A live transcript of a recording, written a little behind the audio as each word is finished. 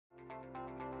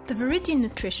The Farrugia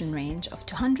nutrition range of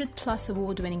 200-plus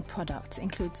award-winning products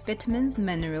includes vitamins,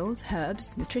 minerals,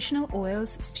 herbs, nutritional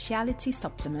oils, specialty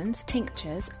supplements,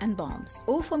 tinctures, and balms,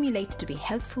 all formulated to be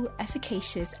healthful,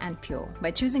 efficacious, and pure.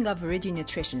 By choosing our Farrugia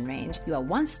nutrition range, you are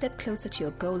one step closer to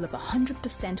your goal of 100%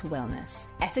 wellness.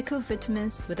 Ethical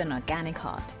vitamins with an organic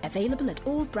heart. Available at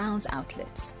all Browns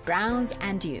outlets. Browns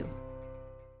and you.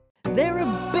 There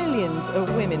are billions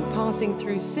of women passing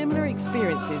through similar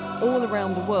experiences all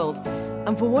around the world,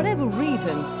 and for whatever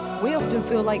reason, we often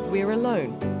feel like we're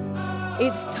alone.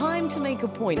 It's time to make a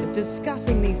point of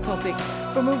discussing these topics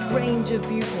from a range of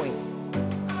viewpoints.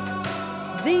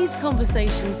 These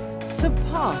conversations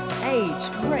surpass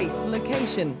age, race,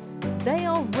 location. They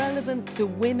are relevant to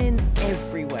women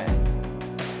everywhere.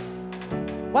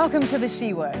 Welcome to the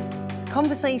She Word,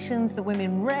 conversations that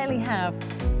women rarely have,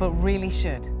 but really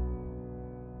should.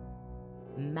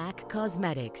 MAC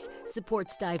Cosmetics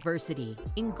supports diversity,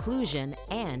 inclusion,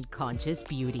 and conscious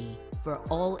beauty for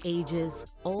all ages,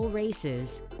 all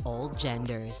races, all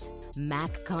genders.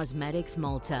 MAC Cosmetics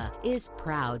Malta is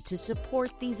proud to support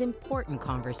these important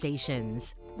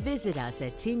conversations. Visit us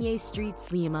at Tignes Street,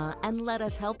 Slima, and let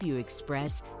us help you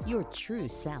express your true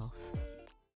self.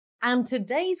 And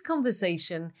today's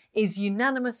conversation is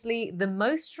unanimously the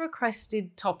most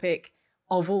requested topic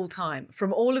of all time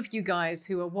from all of you guys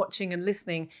who are watching and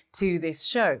listening to this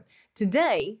show.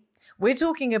 Today, we're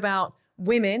talking about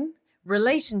women,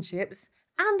 relationships,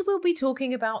 and we'll be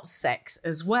talking about sex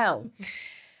as well.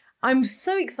 I'm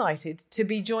so excited to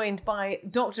be joined by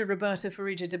Dr. Roberta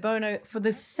Farrugia Debono for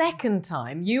the second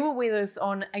time. You were with us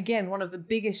on, again, one of the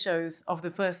biggest shows of the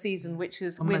first season, which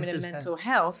is Women and Mental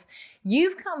Health.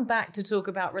 You've come back to talk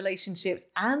about relationships,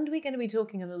 and we're going to be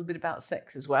talking a little bit about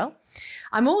sex as well.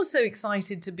 I'm also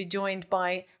excited to be joined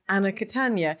by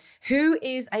Catania, who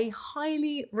is a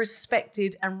highly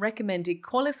respected and recommended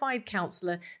qualified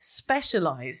counsellor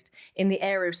specialised in the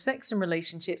area of sex and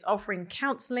relationships, offering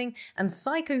counselling and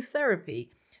psychotherapy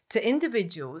to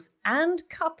individuals and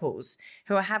couples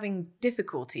who are having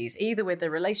difficulties either with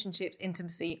their relationships,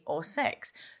 intimacy, or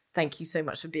sex. Thank you so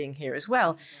much for being here as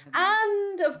well.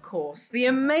 And, of course, the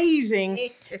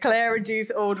amazing Claire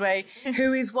Agius Ordway,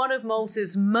 who is one of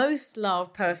Malta's most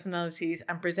loved personalities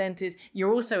and presenters.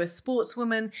 You're also a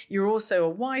sportswoman. You're also a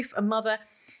wife, a mother.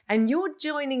 And you're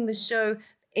joining the show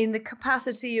in the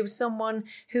capacity of someone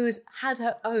who has had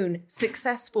her own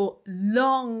successful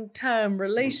long-term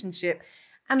relationship.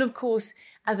 And, of course,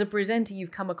 as a presenter, you've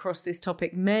come across this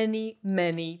topic many,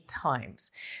 many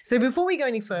times. So before we go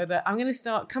any further, I'm going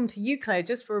to come to you, Claire,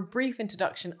 just for a brief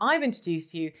introduction. I've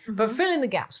introduced you, but fill in the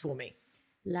gaps for me.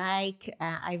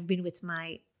 I've been with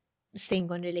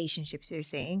staying on relationships, you're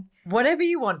saying? Whatever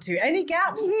you want to. Any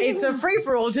gaps? It's a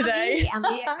free-for-all today.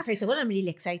 First of all, I'm really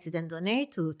excited and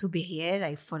honored to be here.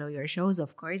 I follow your shows,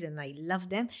 of course, and I love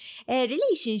them.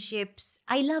 Relationships,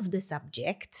 I love the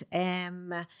subject.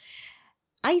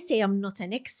 I say I'm not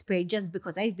an expert just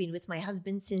because I've been with my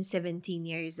husband since 17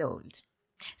 years old.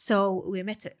 So we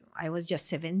met, I was just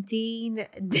 17.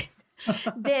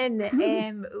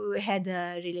 Then we had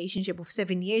a relationship of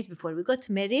 7 years before we got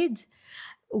married.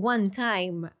 One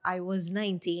time I was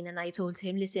 19 and I told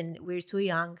him, listen, we're too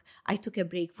young. I took a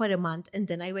break for a month and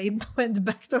then I went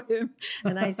back to him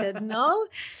and I said, no.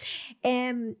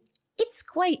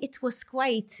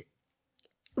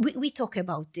 We talk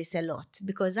about this a lot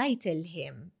because I tell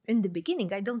him in the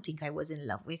beginning, I don't think I was in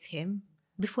love with him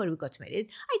before we got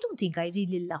married. I don't think I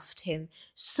really loved him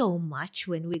so much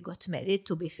when we got married,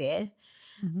 to be fair.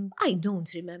 Mm-hmm. I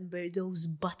don't remember those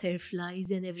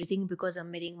butterflies and everything because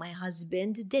I'm marrying my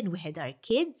husband. Then we had our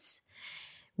kids.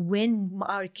 When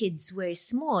our kids were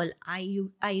small, I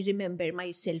remember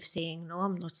myself saying, no,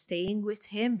 I'm not staying with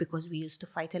him because we used to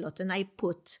fight a lot. And I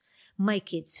put my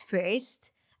kids first.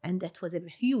 And that was a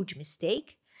huge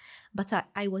mistake. But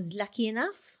I was lucky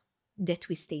enough that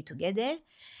we stayed together.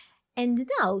 And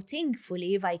now,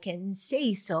 thankfully, if I can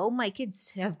say so, my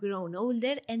kids have grown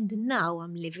older. And now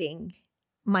I'm living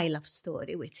my love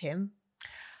story with him.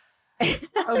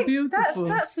 Oh, beautiful.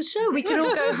 That's the show. We can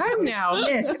all go home now.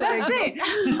 Yes, that's it.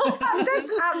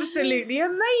 That's absolutely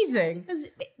amazing.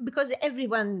 Because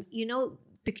everyone,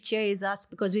 pictures us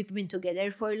because we've been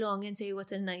together for long and say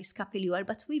what a nice couple you are.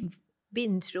 But we've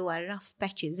been through our rough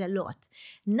patches a lot.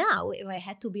 Now, if I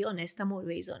had to be honest, I'm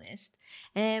always honest.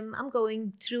 I'm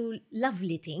going through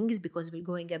lovely things because we're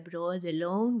going abroad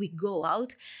alone. We go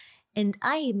out. And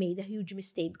I made a huge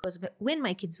mistake because when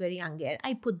my kids were younger,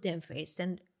 I put them first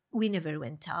and we never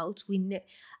went out.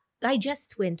 I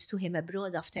just went to him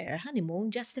abroad after our honeymoon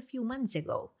just a few months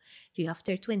ago,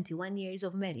 after 21 years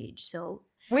of marriage. So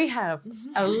We have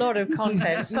a lot of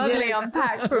content suddenly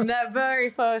unpacked from that very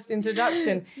first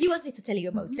introduction. You want me to tell you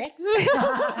about sex?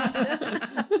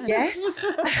 Yes.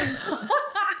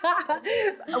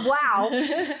 Wow.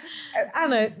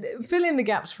 Anna, fill in the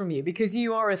gaps from you, because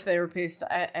you are a therapist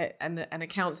and a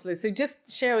counsellor. So just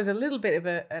share us a little bit of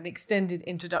an extended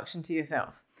introduction to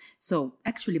yourself. So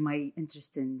actually my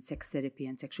interest in sex therapy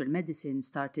and sexual medicine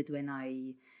started when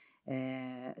I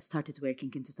started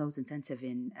working in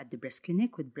 2007 at the breast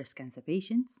clinic with breast cancer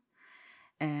patients.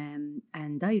 And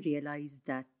I realized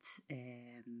that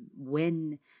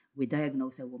when we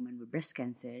diagnose a woman with breast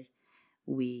cancer,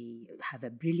 we have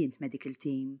a brilliant medical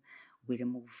team. We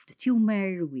remove the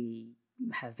tumor. We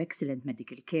have excellent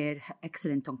medical care,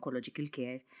 excellent oncological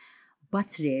care.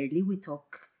 But rarely we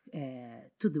talk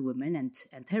to the woman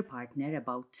and her partner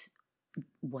about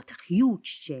what a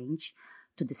huge change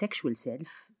to the sexual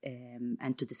self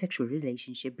and to the sexual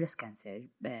relationship breast cancer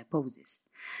poses.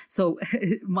 So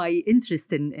my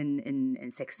interest in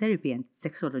sex therapy and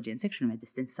sexology and sexual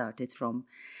medicine started from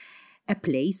a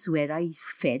place where I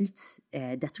felt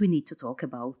that we need to talk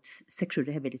about sexual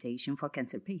rehabilitation for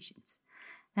cancer patients.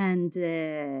 And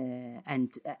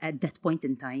at that point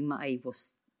in time, I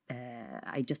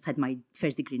just had my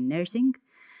first degree in nursing.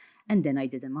 And then I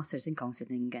did a master's in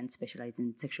counseling and specialized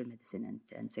in sexual medicine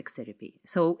and sex therapy.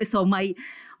 So my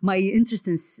interest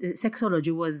in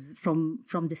sexology was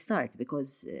from the start,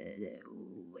 because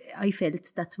I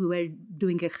felt that we were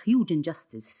doing a huge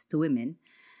injustice to women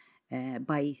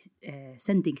by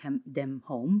sending them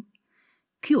home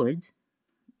cured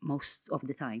most of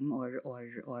the time or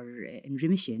in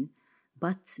remission,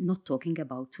 but not talking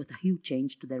about what a huge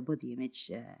change to their body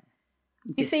image.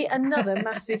 You see, another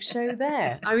massive show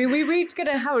there. I mean, we're going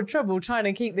to have trouble trying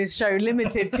to keep this show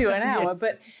limited to an hour, Yes.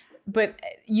 but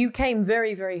you came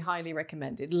very, very highly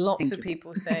recommended. Lots Thank of you.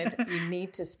 people said you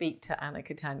need to speak to Anna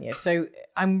Catania. So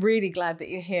I'm really glad that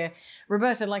you're here.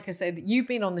 Roberta, like I said, you've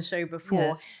been on the show before,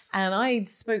 Yes. and I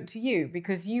spoke to you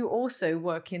because you also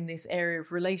work in this area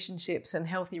of relationships and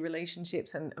healthy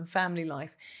relationships and family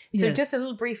life. So Yes. just a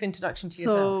little brief introduction to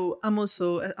yourself. So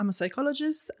I'm a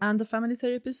psychologist and a family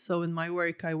therapist. So in my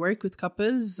work, I work with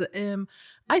couples.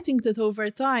 I think that over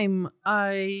time,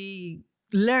 I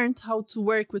learned how to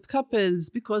work with couples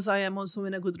because I am also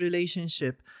in a good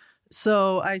relationship.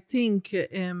 So I think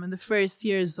in the first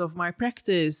years of my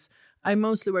practice, I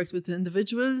mostly worked with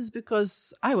individuals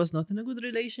because I was not in a good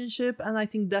relationship. And I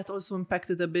think that also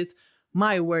impacted a bit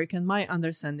my work and my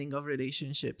understanding of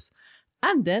relationships.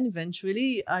 And then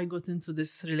eventually I got into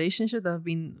this relationship that I've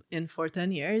been in for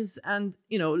 10 years. And,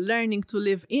 learning to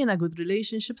live in a good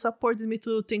relationship supported me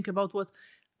to think about what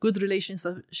good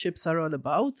relationships are all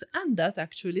about. And that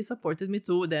actually supported me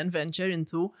to then venture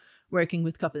into working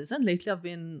with couples. And lately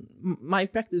my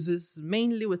practice is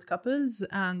mainly with couples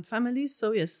and families.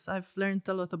 So yes, I've learned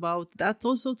a lot about that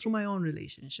also through my own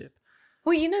relationship.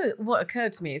 Well, what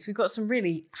occurred to me is we've got some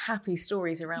really happy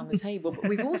stories around the table, but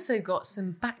we've also got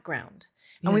some background.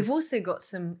 And we've Yes. also got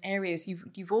some areas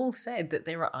you've all said that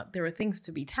there are things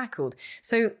to be tackled.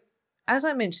 So as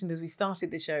I mentioned as we started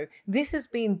the show, this has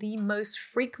been the most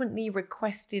frequently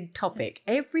requested topic.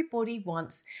 Yes. Everybody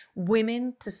wants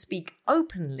women to speak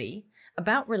openly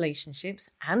about relationships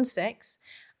and sex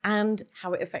and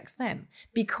how it affects them.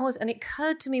 And it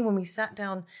occurred to me when we sat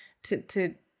down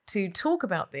to talk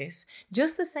about this,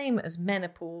 just the same as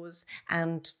menopause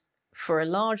and for a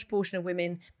large portion of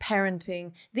women,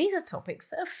 parenting, these are topics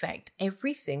that affect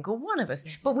every single one of us.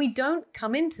 Yes. But we don't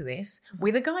come into this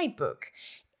with a guidebook.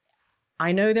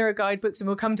 I know there are guidebooks and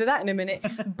we'll come to that in a minute,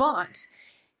 but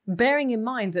bearing in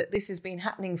mind that this has been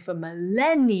happening for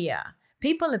millennia,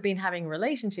 people have been having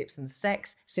relationships and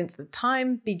sex since the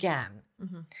time began.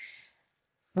 Mm-hmm.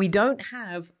 We don't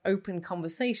have open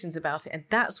conversations about it, and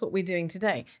that's what we're doing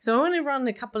today. So I want to run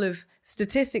a couple of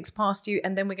statistics past you,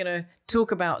 and then we're going to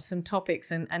talk about some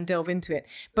topics and delve into it.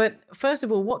 But first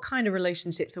of all, what kind of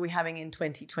relationships are we having in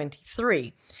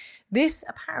 2023? This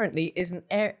apparently is an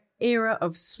era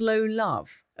of slow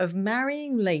love, of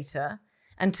marrying later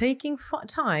and taking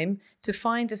time to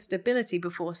find a stability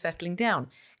before settling down.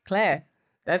 Claire,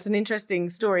 that's an interesting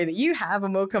story that you have,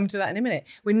 and we'll come to that in a minute.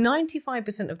 With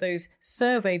 95% of those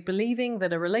surveyed believing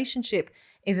that a relationship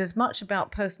is as much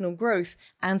about personal growth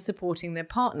and supporting their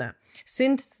partner.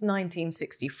 Since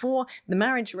 1964, the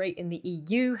marriage rate in the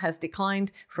EU has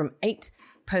declined from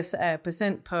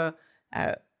 8% per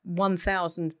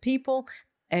 1,000 people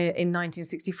in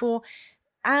 1964,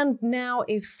 and now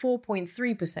is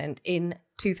 4.3% in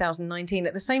 2019.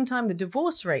 At the same time, the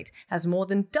divorce rate has more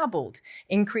than doubled,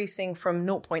 increasing from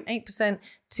 0.8%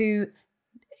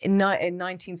 in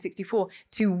 1964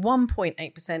 to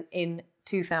 1.8% in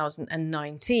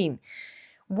 2019.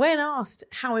 When asked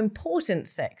how important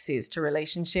sex is to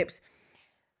relationships,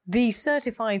 the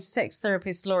certified sex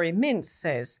therapist Laurie Mintz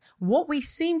says, what we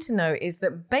seem to know is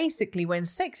that basically when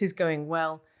sex is going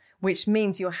well, which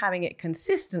means you're having it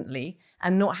consistently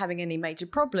and not having any major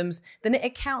problems, then it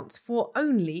accounts for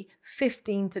only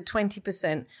 15 to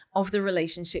 20% of the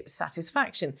relationship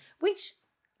satisfaction, which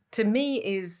to me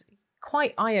is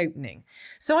quite eye-opening.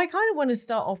 So I kind of want to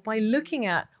start off by looking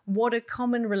at what are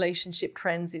common relationship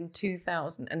trends in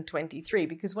 2023,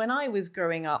 because when I was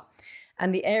growing up,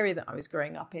 and the area that I was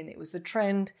growing up in, it was the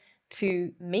trend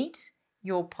to meet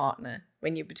your partner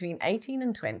when you're between 18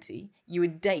 and 20. You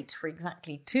would date for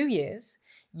exactly 2 years.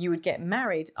 You would get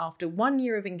married after 1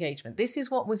 year of engagement. This is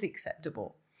what was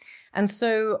acceptable. And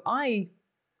so I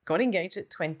got engaged at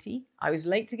 20. I was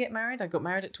late to get married. I got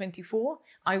married at 24.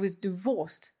 I was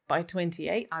divorced by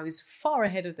 28. I was far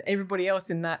ahead of everybody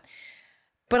else in that.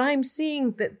 But I'm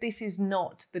seeing that this is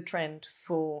not the trend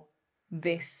for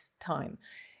this time.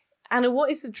 Anna,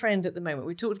 what is the trend at the moment?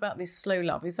 We talked about this slow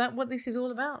love. Is that what this is all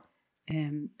about?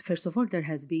 First of all, there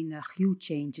has been a huge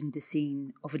change in the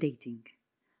scene of dating.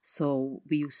 So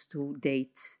we used to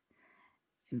date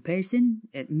in person,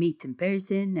 meet in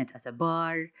person, at a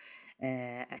bar,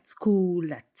 at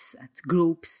school, at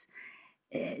groups.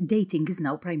 Dating is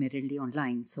now primarily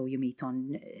online. So you meet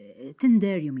on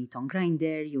Tinder, you meet on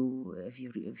Grindr,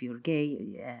 if you're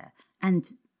gay, and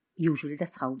usually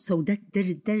that's how. So that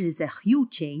there is a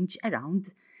huge change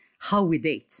around how we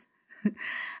date.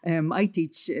 I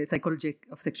teach psychology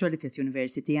of sexuality at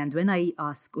university, and when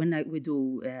we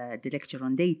do the lecture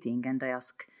on dating, and I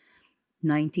ask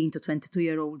 19 to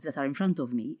 22-year-olds that are in front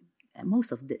of me,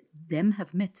 most of them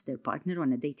have met their partner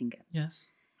on a dating app. Yes.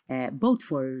 Both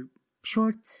for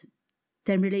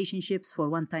short-term relationships, for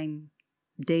one-time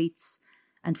dates,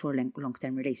 and for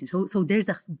long-term relationships. So there's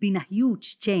been a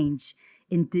huge change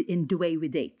in the way we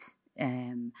date,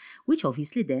 which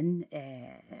obviously then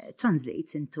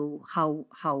translates into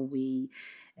how we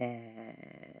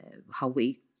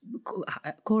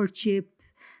courtship,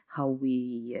 how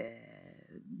we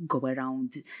go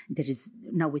around. There is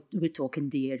now we're talking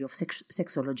the area of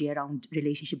sexology around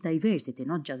relationship diversity,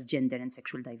 not just gender and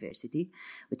sexual diversity.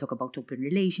 We talk about open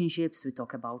relationships, we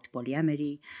talk about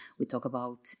polyamory, we talk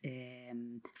about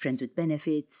friends with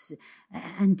benefits,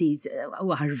 and these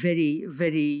are very,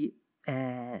 very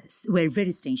were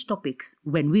very strange topics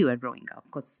when we were growing up,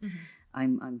 because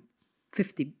I'm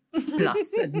 50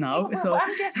 plus now. So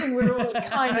I'm guessing we're all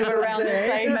kind of around the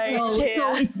same age here.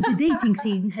 So it's the dating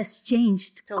scene has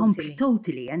changed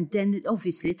Totally. and then it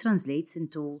obviously translates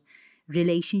into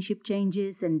relationship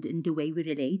changes and in the way we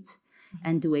relate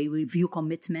and the way we view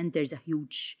commitment. There's a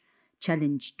huge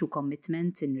challenge to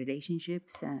commitment in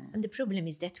relationships. And the problem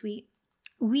is that we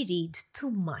read too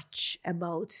much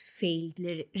about failed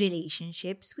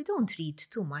relationships. We don't read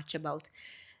too much about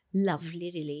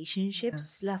lovely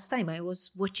relationships. Yes. Last time I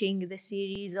was watching the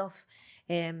series of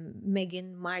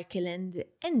Meghan Markle and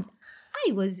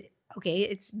I was,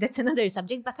 okay, that's another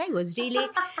subject, but I was really,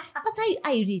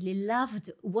 I really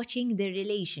loved watching their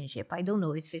relationship. I don't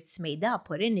know if it's made up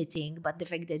or anything, but the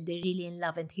fact that they're really in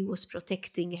love and he was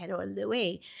protecting her all the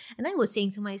way. And I was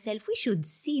saying to myself, we should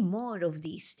see more of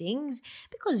these things,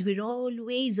 because we're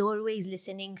always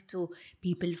listening to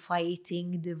people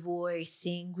fighting,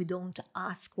 divorcing. We don't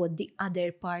ask what the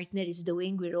other partner is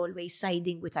doing. We're always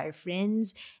siding with our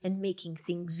friends and making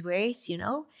things worse, you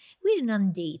know? We're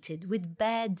inundated with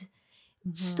bad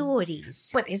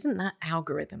stories. But isn't that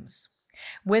algorithms?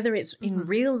 Whether it's in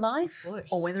real life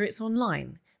or whether it's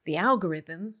online, the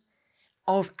algorithm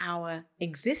of our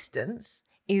existence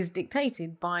is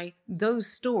dictated by those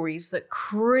stories that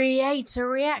create a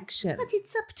reaction. But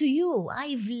it's up to you.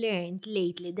 I've learned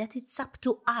lately that it's up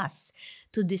to us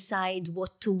to decide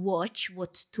what to watch,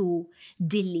 what to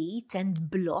delete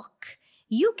and block.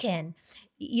 You can,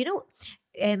 you know,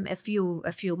 a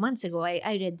few months ago,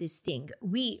 I read this thing.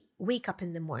 We wake up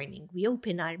in the morning, we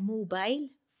open our mobile,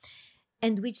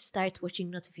 and we start watching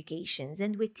notifications,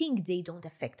 and we think they don't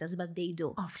affect us, but they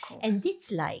do. Of course. And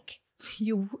it's like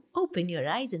you open your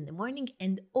eyes in the morning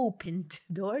and open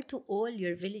the door to all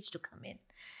your village to come in.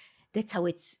 That's how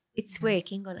it's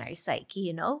working on our psyche,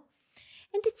 you know?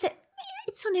 And it's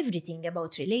on everything,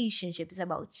 about relationships,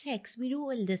 about sex. We're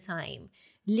all the time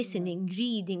listening,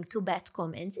 reading to bad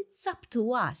comments. It's up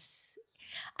to us.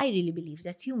 I really believe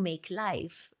that you make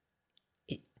life,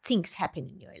 things happen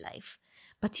in your life,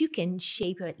 but you can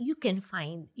shape you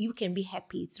can be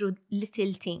happy through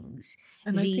little things.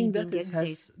 And I think that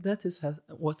is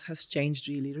what has changed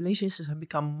really. Relationships have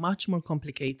become much more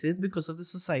complicated because of the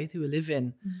society we live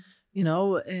in.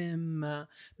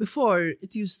 Before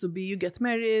it used to be you get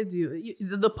married,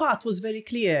 the path was very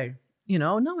clear.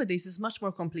 Nowadays it's much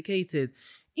more complicated.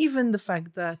 Even the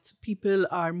fact that people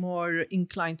are more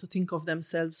inclined to think of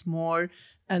themselves more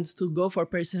and to go for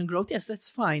personal growth, yes, that's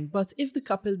fine. But if the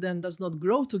couple then does not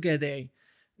grow together,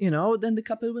 then the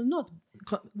couple will not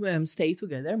stay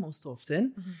together most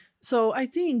often. Mm-hmm. So I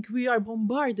think we are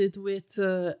bombarded with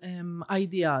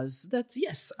ideas that,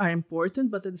 yes, are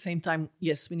important, but at the same time,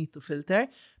 yes, we need to filter,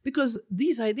 because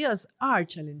these ideas are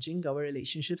challenging our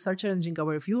relationships, are challenging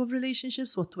our view of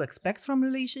relationships, what to expect from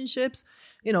relationships,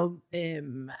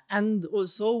 and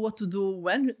also what to do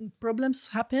when problems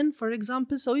happen, for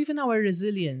example. So even our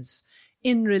resilience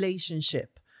in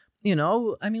relationship,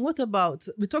 what about,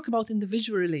 we talk about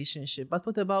individual relationship, but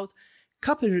what about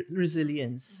couple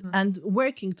resilience and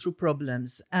working through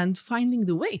problems and finding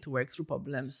the way to work through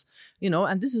problems,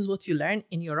 and this is what you learn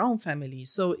in your own family.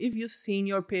 So if you've seen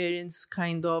your parents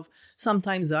kind of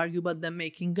sometimes argue, but then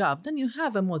making up, then you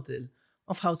have a model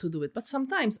of how to do it. But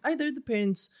sometimes either the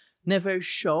parents never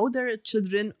show their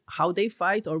children how they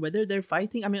fight or whether they're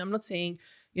fighting. I'm not saying,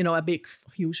 a big,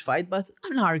 huge fight, but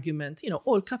an argument.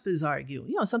 All couples argue.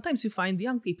 Sometimes you find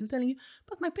young people telling you,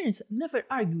 but my parents never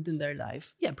argued in their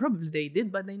life. Yeah, probably they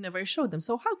did, but they never showed them.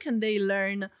 So how can they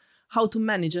learn how to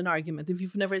manage an argument if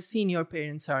you've never seen your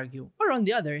parents argue? Or on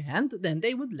the other hand, then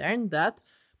they would learn that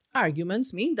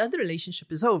arguments mean that the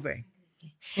relationship is over.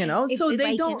 So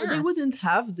they wouldn't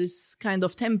have this kind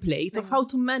of template of how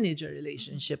to manage a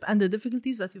relationship and the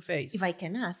difficulties that you face. If I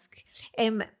can ask,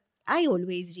 I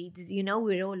always read,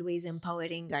 we're always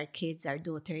empowering our kids, our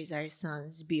daughters, our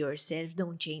sons, be yourself,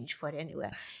 don't change for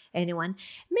anyone.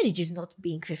 Marriage is not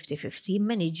being 50-50.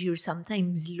 Marriage, you're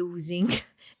sometimes losing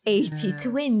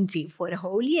 80-20 for a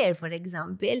whole year, for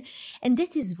example. And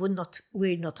that is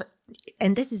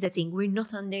and that is the thing, we're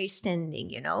not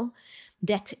understanding,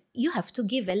 that you have to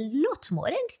give a lot more,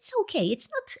 and it's okay.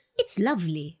 It's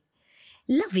lovely.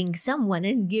 Loving someone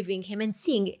and giving him and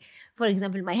seeing, for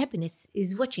example, my happiness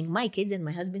is watching my kids and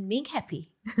my husband being happy.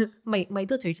 my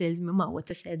daughter tells me, "Ma, what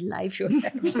a sad life you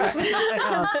have."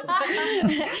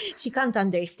 She can't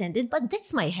understand it, but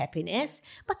that's my happiness.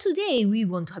 But today we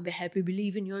want to be happy,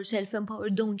 believe in yourself,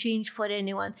 empowered, don't change for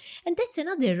anyone. And that's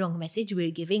another wrong message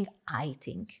we're giving, I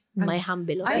think, my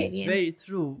humble opinion. It's very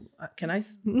true. Can I?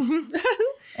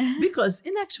 Because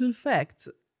in actual fact,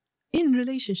 in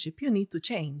relationship, you need to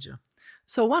change.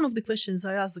 So one of the questions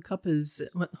I ask the couples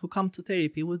who come to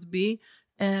therapy would be,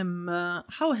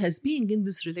 how has being in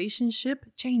this relationship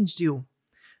changed you?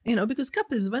 Because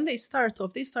couples, when they start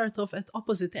off at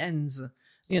opposite ends,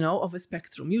 of a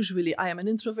spectrum. Usually I am an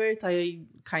introvert, I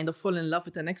kind of fall in love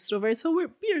with an extrovert. So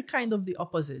we're kind of the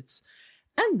opposites.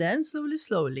 And then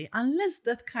slowly, unless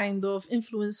that kind of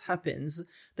influence happens,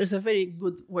 there's a very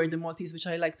good word in Maltese, which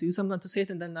I like to use. I'm going to say it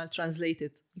and then I'll translate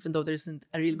it, even though there isn't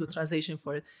a real good translation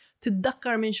for it.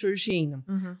 Tiddakkar min shurxin.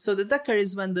 So the dakkar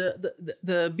is when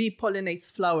the bee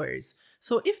pollinates flowers.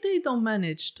 So if they don't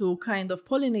manage to kind of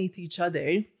pollinate each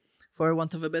other, for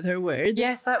want of a better word.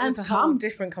 Yes, that was a whole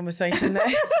different conversation there.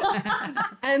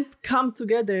 And come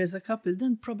together as a couple,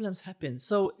 then problems happen.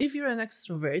 So if you're an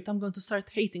extrovert, I'm going to start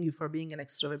hating you for being an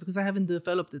extrovert because I haven't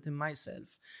developed it in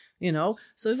myself,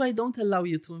 So if I don't allow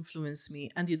you to influence me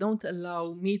and you don't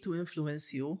allow me to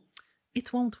influence you,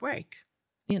 it won't work,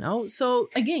 So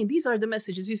again, these are the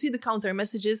messages. You see the counter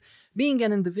messages, being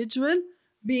an individual,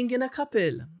 being in a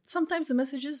couple. Sometimes the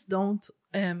messages don't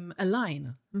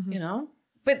align,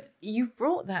 But you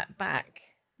brought that back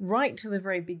right to the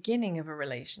very beginning of a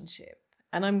relationship.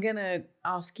 And I'm going to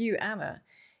ask you, Anna,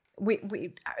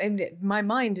 my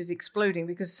mind is exploding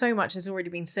because so much has already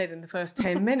been said in the first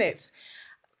 10 minutes.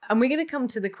 And we're going to come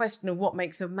to the question of what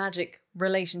makes a magic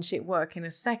relationship work in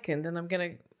a second. And I'm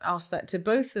going to ask that to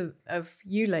both of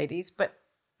you ladies. But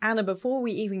Anna, before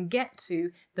we even get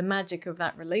to the magic of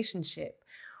that relationship,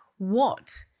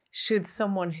 what should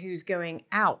someone who's going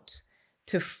out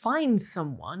to find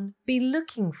someone be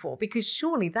looking for? Because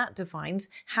surely that defines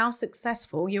how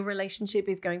successful your relationship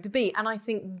is going to be. And I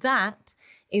think that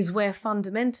is where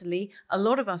fundamentally a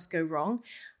lot of us go wrong.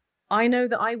 I know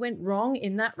that I went wrong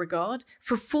in that regard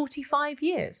for 45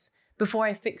 years before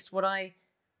I fixed what I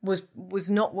was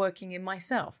not working in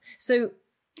myself. So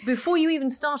before you even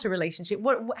start a relationship,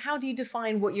 how do you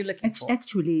define what you're looking for?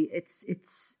 Actually,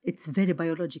 it's very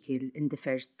biological in the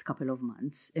first couple of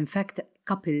months. In fact,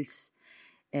 couples,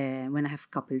 when I have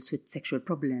couples with sexual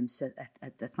problems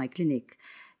at my clinic,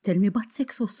 tell me, but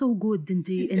sex was so good in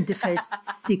the first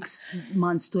 6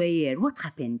 months to a year. What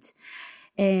happened?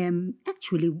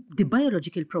 Actually, the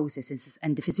biological processes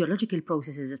and the physiological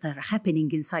processes that are happening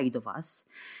inside of us,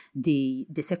 the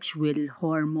sexual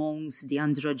hormones, the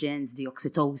androgens, the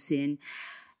oxytocin,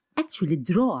 actually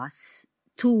draw us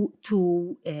to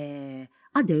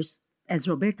others, as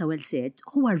Roberta well said,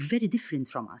 who are very different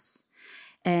from us.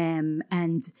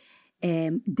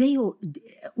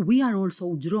 We are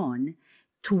also drawn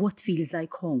to what feels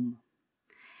like home.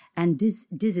 And this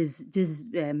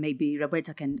maybe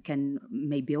Roberta can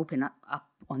maybe open up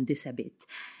on this a bit.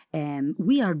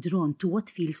 We are drawn to what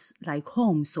feels like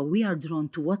home, so we are drawn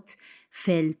to what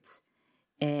feels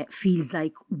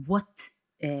like what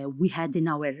we had in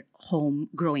our home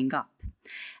growing up.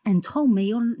 And home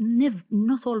may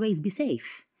not always be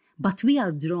safe, but we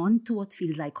are drawn to what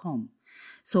feels like home.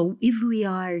 So if we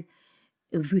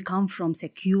come from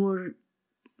secure,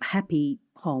 happy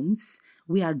homes,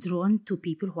 we are drawn to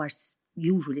people who are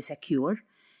usually secure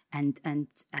and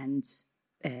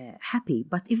happy.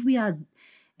 But if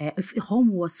if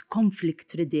home was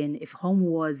conflict-ridden, if home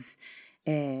was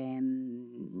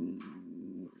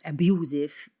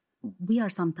abusive, we are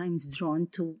sometimes drawn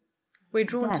to. We're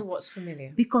drawn that to what's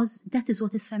familiar. Because that is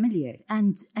what is familiar.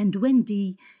 And when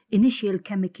the initial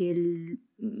chemical,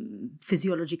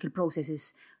 physiological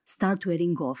processes start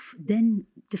wearing off, then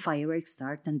the fireworks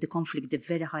start and the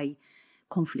very high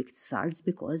conflict starts,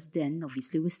 because then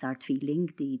obviously we start feeling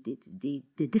the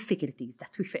difficulties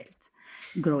that we felt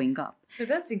growing up. So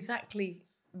that's exactly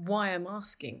why I'm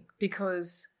asking,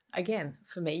 because again,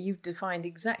 for me, you've defined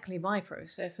exactly my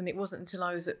process, and it wasn't until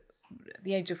I was at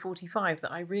the age of 45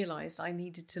 that I realised I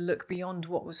needed to look beyond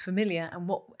what was familiar and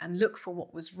look for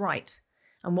what was right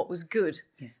and what was good.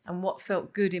 Yes. And what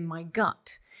felt good in my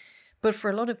gut. But for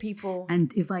a lot of people,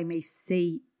 and if I may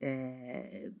say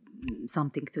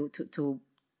something to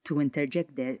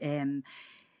interject there,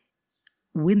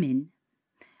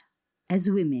 as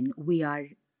women, we are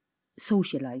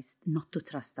socialized not to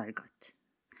trust our gut.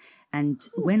 And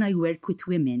when I work with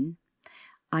women,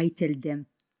 I tell them,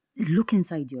 look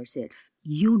inside yourself.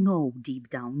 You know deep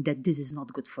down that this is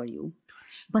not good for you.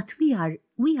 But we are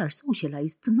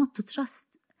socialized not to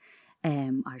trust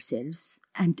ourselves.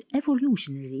 And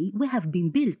evolutionarily, we have been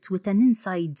built with an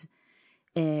inside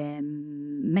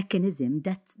mechanism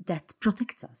that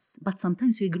protects us. But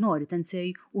sometimes we ignore it and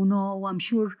say, oh no, I'm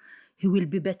sure he will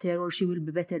be better or she will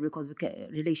be better because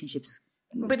relationships.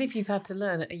 But if you've had to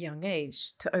learn at a young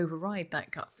age to override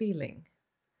that gut feeling,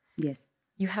 yes,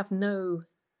 you have no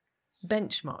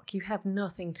benchmark. You have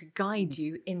nothing to guide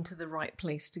you into the right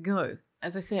place to go.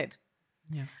 As I said,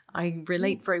 Yeah. I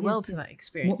relate very well to that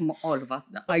experience. All of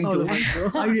us. I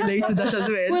relate to that as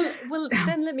well. Well,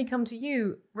 then let me come to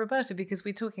you, Roberta, because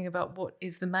we're talking about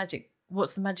what's the magic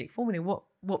formula?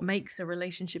 What makes a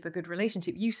relationship a good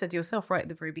relationship? You said yourself right at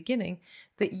the very beginning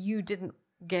that you didn't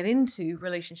get into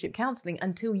relationship counselling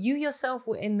until you yourself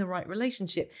were in the right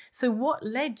relationship. So what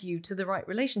led you to the right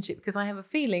relationship? Because I have a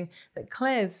feeling that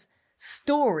Claire's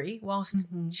story, whilst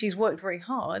she's worked very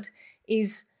hard,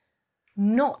 is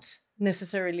not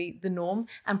necessarily the norm,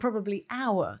 and probably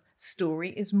our story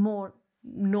is more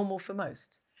normal for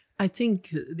most. I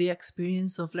think the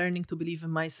experience of learning to believe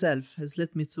in myself has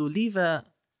led me to leave a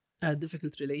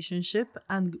difficult relationship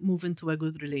and move into a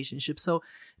good relationship. So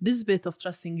this bit of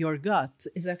trusting your gut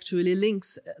is actually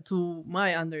links to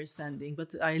my understanding,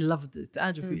 but I loved it.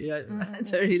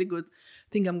 It's a really good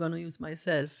thing I'm going to use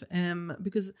myself,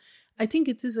 because I think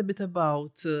it is a bit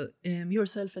about your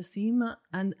self-esteem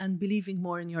and believing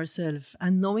more in yourself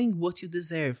and knowing what you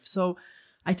deserve. So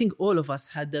I think all of us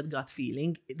had that gut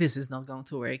feeling, this is not going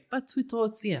to work. But we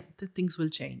thought, that things will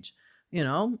change,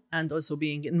 and also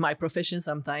being in my profession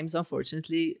sometimes,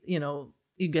 unfortunately,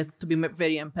 you get to be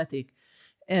very empathic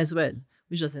as well,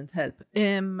 which doesn't help.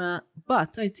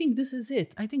 But I think this is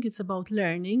it. I think it's about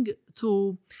learning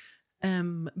to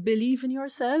believe in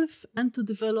yourself and to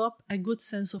develop a good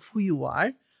sense of who you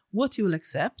are, what you'll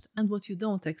accept and what you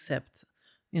don't accept.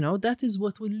 That is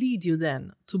what will lead you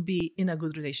then to be in a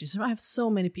good relationship. I have so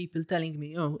many people telling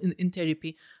me, in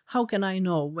therapy, how can I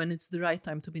know when it's the right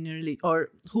time to be in a relationship, or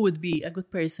who would be a good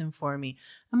person for me?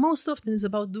 And most often it's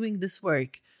about doing this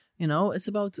work. It's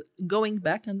about going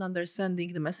back and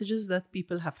understanding the messages that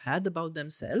people have had about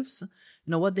themselves,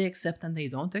 what they accept and they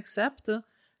don't accept,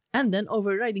 and then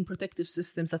overriding protective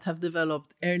systems that have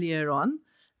developed earlier on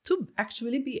to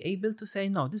actually be able to say,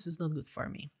 no, this is not good for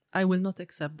me. I will not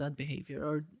accept that behavior,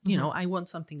 or, I want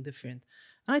something different.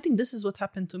 And I think this is what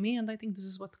happened to me, and I think this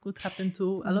is what could happen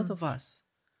to a lot of us.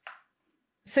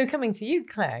 So coming to you,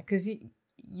 Claire, because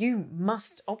you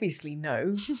must obviously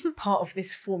know part of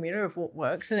this formula of what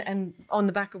works, and on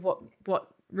the back of what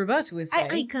Roberta was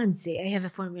saying. I can't say I have a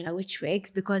formula which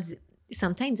works, because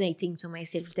sometimes I think to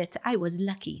myself that I was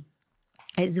lucky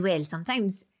as well.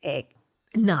 Sometimes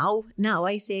now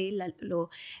I say,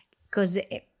 because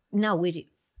now we're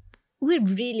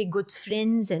really good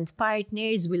friends and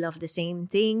partners. We love the same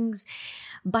things.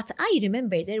 But I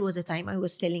remember there was a time I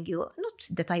was telling you, not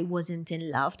that I wasn't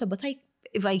in love, but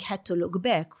if I had to look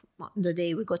back, the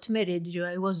day we got married,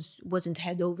 I wasn't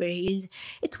head over heels.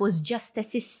 It was just a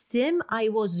system I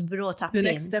was brought up in. The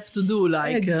next step to do,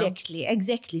 like.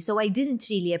 Exactly. So I didn't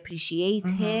really appreciate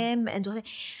him.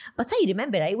 But I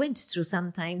remember I went through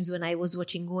some times when I was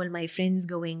watching all my friends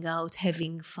going out,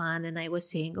 having fun, and I was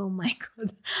saying, oh my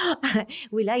God,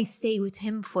 will I stay with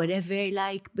him forever?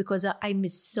 Like, because I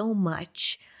miss so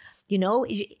much.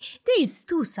 There's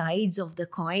two sides of the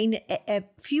coin. A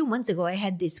few months ago, I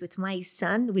had this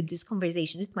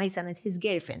conversation with my son and his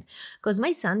girlfriend, because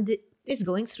my son is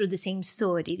going through the same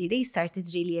story. They started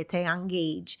really at a young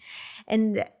age.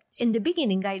 And in the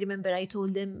beginning, I remember I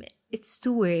told him, it's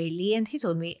too early. And he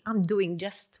told me, I'm doing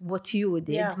just what you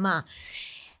did, Ma.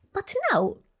 But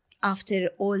now, after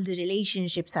all the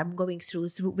relationships I'm going through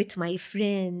with my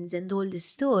friends and all the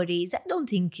stories, I don't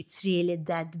think it's really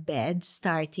that bad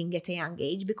starting at a young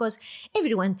age, because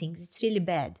everyone thinks it's really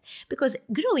bad. Because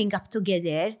growing up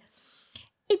together,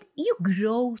 you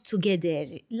grow together.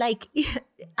 Like,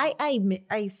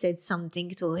 I said something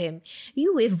to him,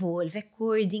 you evolve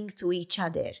according to each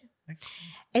other.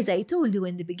 As I told you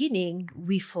in the beginning,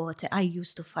 we fought. I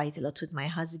used to fight a lot with my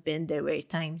husband. There were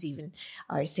times, even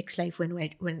our sex life,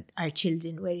 when our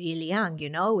children were really young,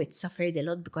 it suffered a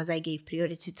lot because I gave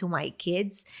priority to my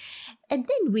kids. And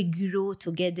then we grew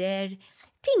together.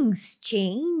 Things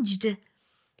changed.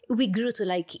 We grew to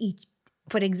like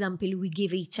for example, we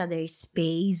give each other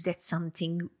space. That's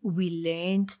something we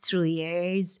learned through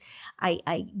years.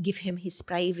 I give him his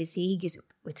privacy.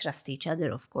 We trust each other,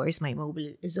 of course. My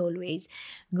mobile is always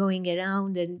going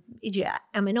around, and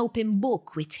I'm an open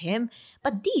book with him.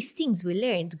 But these things we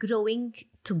learned growing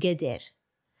together.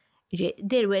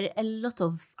 There were a lot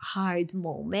of hard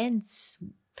moments.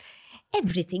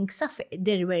 Everything suffered.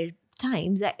 There were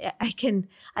times I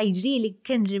really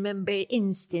can remember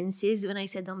instances when I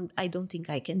said, I don't think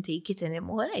I can take it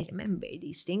anymore. I remember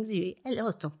these things. A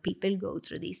lot of people go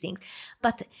through these things.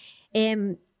 But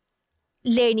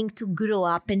learning to grow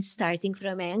up and starting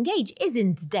from a young age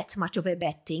isn't that much of a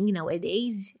bad thing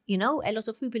nowadays. A lot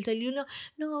of people tell you,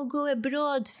 no, go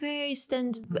abroad first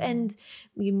and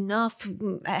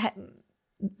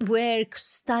work,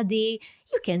 study.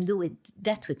 You can do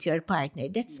that with your partner.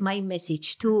 That's my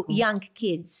message to young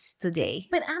kids today.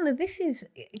 But Anna,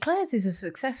 Claire's is a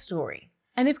success story.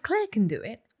 And if Claire can do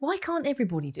it, why can't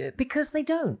everybody do it? Because they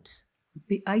don't.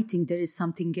 I think there is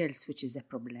something else which is a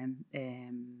problem.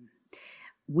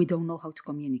 We don't know how to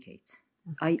communicate.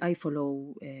 I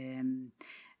follow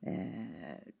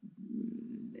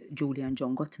Julia and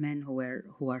John Gottman,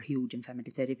 who are huge in family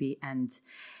therapy, and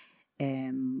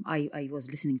I was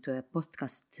listening to a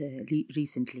podcast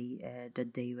recently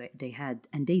that they had,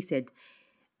 and they said,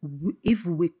 if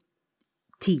we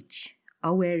teach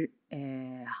our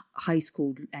high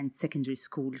school and secondary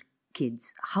school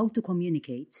kids how to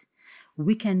communicate,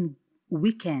 we can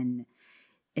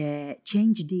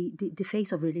change the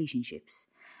face of relationships,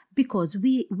 because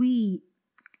we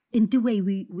in the way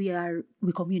we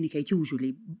communicate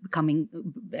usually coming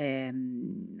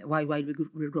while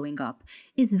we're growing up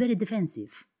is very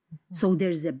defensive. Mm-hmm. So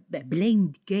there's a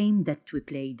blame game that we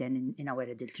play then in our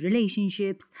adult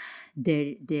relationships. We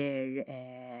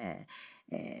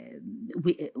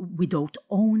don't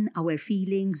own our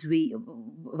feelings.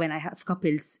 When I have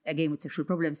couples again with sexual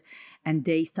problems, and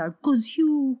they start, because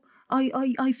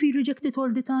I feel rejected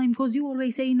all the time because you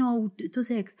always say no to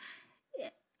sex.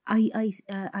 I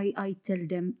tell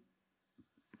them,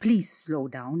 please slow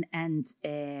down, and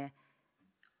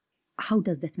how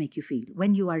does that make you feel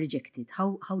when you are rejected?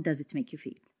 How does it make you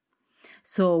feel?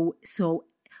 So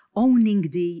owning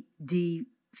the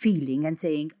feeling and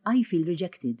saying, I feel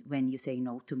rejected when you say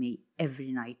no to me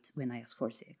every night when I ask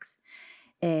for sex,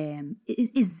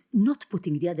 is not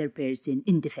putting the other person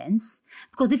in defense.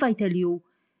 Because if I tell you,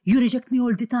 you reject me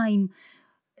all the time,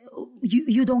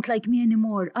 you don't like me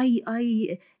anymore,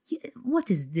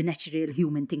 what is the natural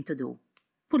human thing to do?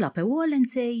 Pull up a wall and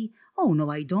say, oh no,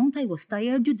 I don't, I was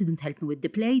tired, you didn't help me with the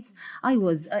plates, I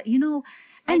was, and you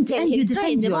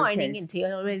defend in the yourself. Morning, and you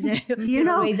always,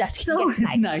 always asking so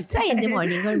at night. Try in the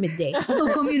morning or midday. So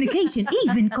communication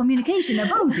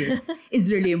about this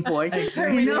is really important.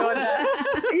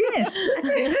 Yes.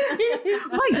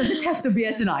 Why does it have to be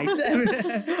at night?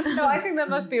 No, I think that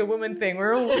must be a woman thing.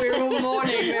 We're all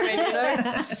morning women,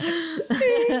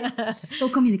 you know. So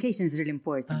communication is really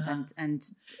important, and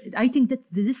I think that's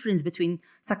the difference between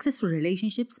successful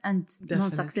relationships and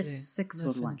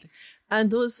non-successful ones.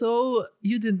 And also,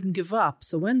 you didn't give up.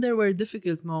 So when there were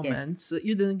difficult moments,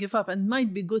 you didn't give up. And it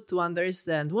might be good to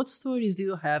understand what stories do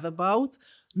you have about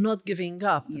not giving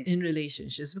up in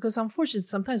relationships. Because unfortunately,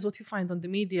 sometimes what you find on the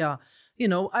media, you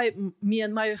know, me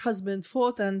and my husband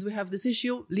fought and we have this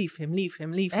issue, leave him.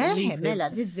 Mela,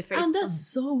 this is the first and that's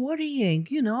so worrying,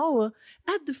 you know.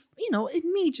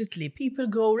 Immediately people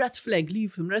go, red flag,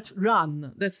 leave him,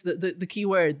 run. That's the key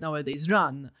word nowadays,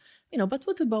 run. You know, but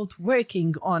what about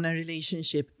working on a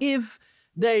relationship if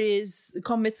there is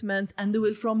commitment and the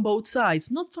will from both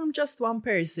sides, not from just one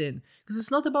person? Because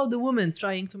it's not about the woman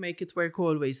trying to make it work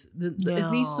always. It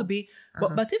needs to be,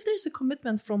 but if there's a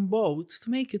commitment from both to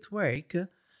make it work,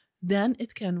 then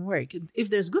it can work. If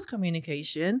there's good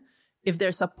communication, if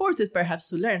they're supported perhaps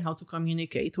to learn how to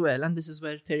communicate well, and this is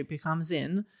where therapy comes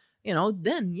in, you know,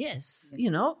 then yes,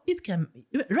 you know, it can,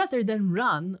 rather than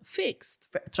run,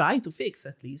 try to fix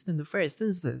at least in the first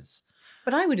instance.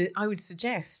 But I would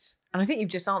suggest, and I think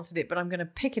you've just answered it, but I'm going to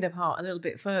pick it apart a little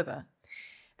bit further,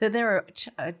 that there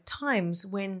are times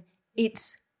when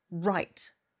it's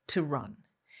right to run.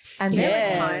 And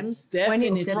there are times when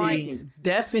it's right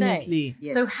to stay.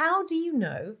 Yes. So how do you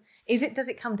know, does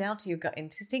it come down to your gut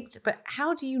instinct? But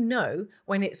how do you know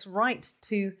when it's right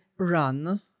to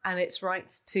run and it's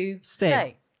right to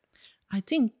stay? I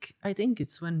think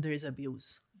it's when there is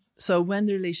abuse. So when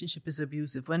the relationship is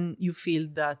abusive, when you feel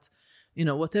that, you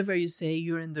know, whatever you say,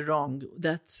 you're in the wrong,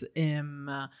 that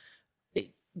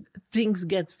things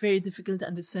get very difficult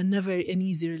and it's never an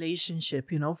easy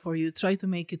relationship, you know, for you. Try to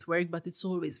make it work, but it's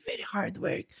always very hard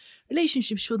work.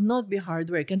 Relationships should not be hard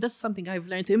work. And that's something I've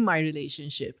learned in my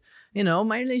relationship. You know,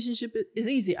 my relationship is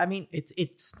easy. I mean,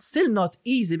 it's still not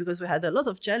easy because we had a lot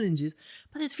of challenges,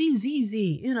 but it feels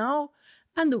easy, you know.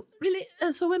 And really,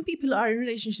 so when people are in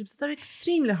relationships that are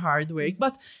extremely hard work,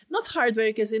 but not hard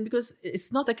work as in, because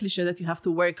it's not a cliche that you have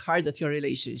to work hard at your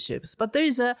relationships, but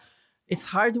it's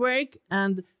hard work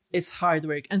and it's hard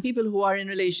work. And people who are in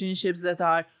relationships that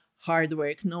are hard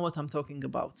work know what I'm talking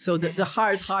about. So the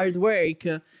hard work.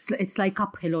 It's like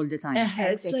uphill all the time.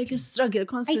 It's like a struggle,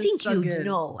 constant struggle. I think you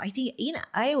know. I think, you know,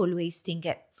 I always think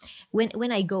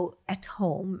when I go at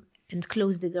home and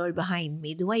close the door behind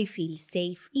me, do I feel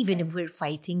safe even if we're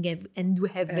fighting and we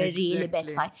have a really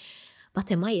bad fight?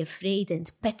 But am I afraid and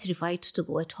petrified to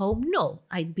go at home? No,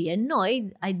 I'd be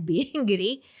annoyed, I'd be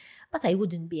angry, but I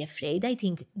wouldn't be afraid. I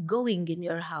think going in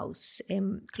your house,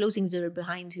 closing the door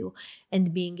behind you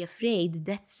and being afraid,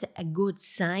 that's a good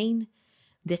sign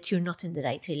that you're not in the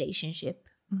right relationship.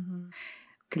 Mm-hmm.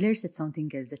 Claire said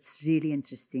something else that's really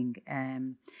interesting.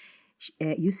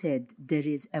 You said there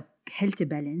is a healthy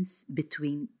balance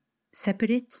between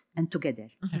separate and together.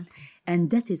 Mm-hmm.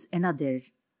 And that is another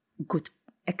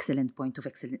excellent point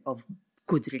of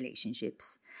good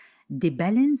relationships. The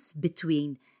balance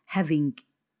between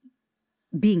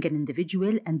being an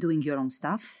individual and doing your own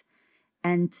stuff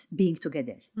and being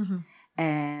together.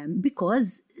 Mm-hmm.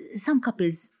 Because some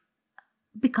couples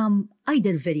become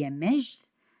either very enmeshed,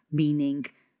 meaning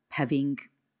having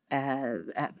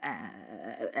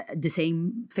the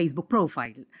same Facebook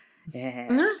profile.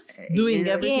 Doing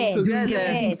everything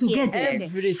together.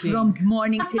 Everything. From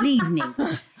morning till evening.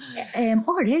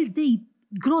 Or else they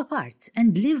grow apart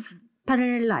and live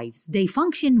parallel lives. They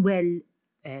function well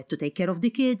to take care of the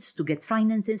kids, to get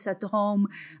finances at home,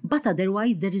 but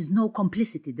otherwise there is no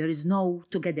complicity, there is no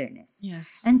togetherness.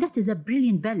 Yes. And that is a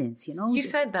brilliant balance, you know. You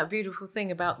said that beautiful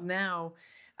thing about now.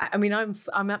 I mean,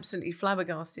 I'm absolutely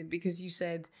flabbergasted because you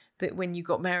said that when you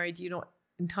got married, you're not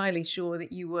entirely sure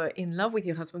that you were in love with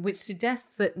your husband, which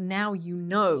suggests that now you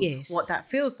know what that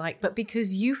feels like. But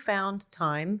because you found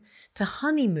time to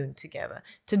honeymoon together,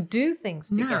 to do things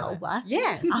together. Now, what?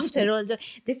 Yes. After all,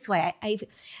 that's why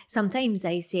sometimes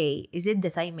I say, is it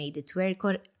that I made it work,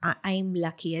 or I'm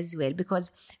lucky as well?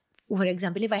 Because, for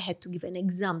example, if I had to give an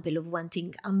example of one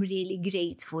thing I'm really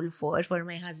grateful for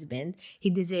my husband,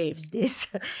 he deserves this,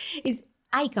 is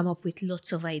I come up with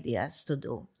lots of ideas to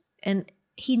do. And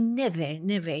he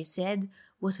never said,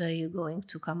 what are you going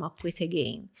to come up with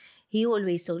again? He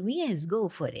always told me, yes, go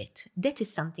for it. That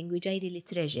is something which I really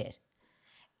treasure.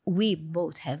 We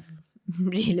both have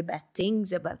really bad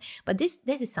things about, but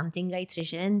that is something I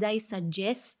treasure. And I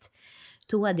suggest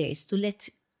to others to let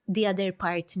the other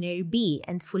partner be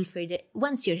and fulfill it.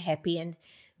 Once you're happy and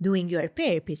doing your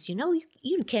purpose,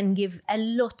 you can give a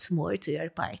lot more to your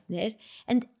partner.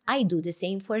 And I do the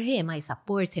same for him. I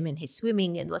support him in his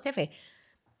swimming and whatever.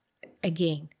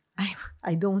 Again,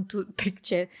 I don't want to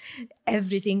picture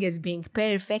everything as being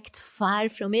perfect, far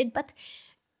from it, but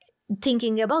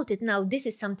thinking about it now, this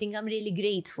is something I'm really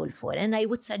grateful for. And I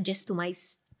would suggest to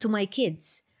my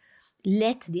kids,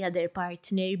 let the other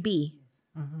partner be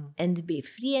and be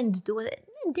free and do it.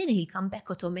 And then he'll come back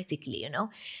automatically,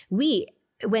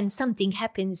 When something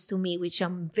happens to me, which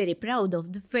I'm very proud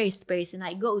of, the first person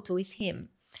I go to is him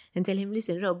and tell him,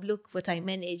 listen, Rob, look what I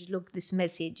managed, look this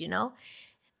message,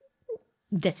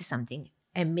 That is something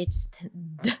amidst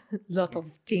a lot of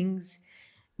things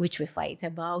which we fight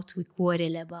about, we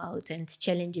quarrel about, and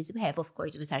challenges we have, of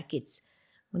course, with our kids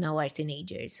when our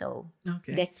teenagers. So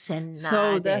that's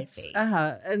another phase.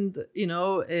 And,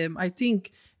 I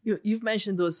think you've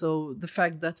mentioned also the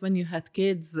fact that when you had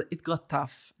kids, it got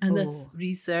tough. And that's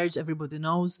research. Everybody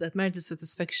knows that marital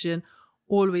satisfaction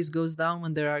always goes down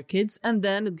when there are kids. And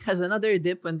then it has another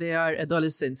dip when they are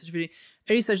adolescents. A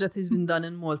research that has been done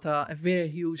in Malta, a very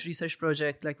huge research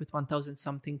project, like with 1,000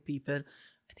 something people.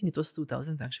 I think it was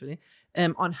 2,000 actually,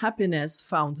 on happiness,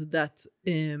 found that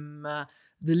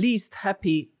the least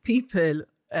happy people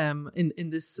in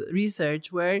this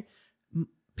research were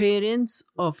parents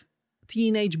of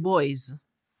teenage boys.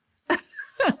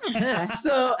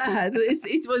 So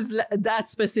it was that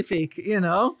specific,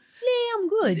 I'm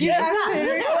good. Yeah,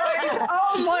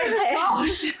 oh my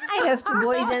gosh. I have 2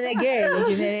 boys and a girl.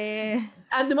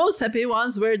 And the most happy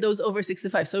ones were those over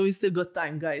 65. So we still got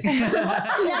time, guys. It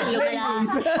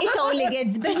only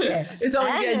gets better.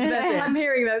 I'm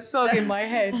hearing that song in my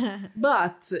head.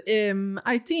 But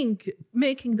I think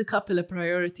making the couple a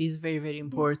priority is very, very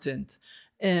important.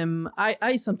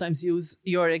 I sometimes use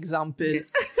your example.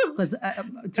 Yes, because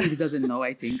Trudy doesn't know,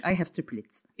 I think. I have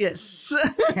triplets. Yes.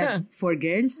 I have 4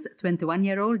 girls,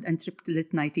 21-year-old, and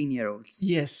triplet 19-year-olds.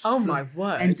 Yes. Oh my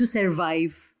word. And to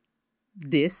survive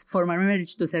this, for my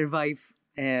marriage to survive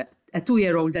a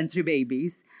 2-year-old and 3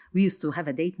 babies, we used to have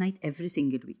a date night every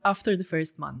single week. After the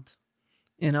first month.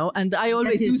 And I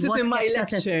always use it in my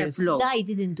lectures. I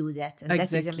didn't do that. And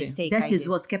that is a mistake. That is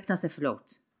what kept us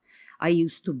afloat. I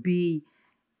used to be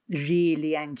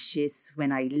really anxious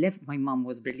when I left. My mom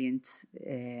was brilliant.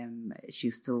 She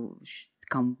used to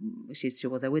come. She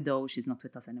was a widow. She's not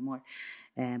with us anymore.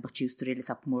 But she used to really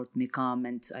support me, come,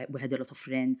 and we had a lot of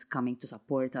friends coming to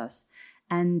support us.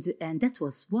 And that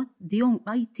was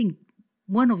I think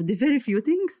one of the very few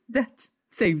things that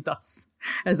saved us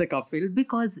as a couple,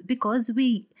 because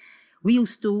we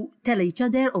used to tell each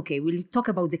other, okay, we'll talk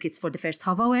about the kids for the first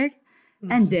half hour.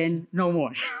 And then no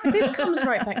more. This comes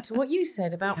right back to what you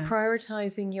said about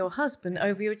prioritizing your husband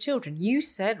over your children. You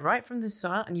said right from the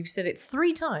start, and you said it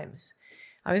 3 times,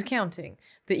 I was counting,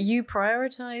 that you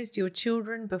prioritized your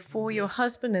children before your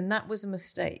husband, and that was a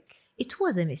mistake. It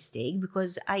was a mistake,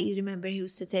 because I remember he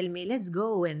used to tell me, let's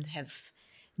go and have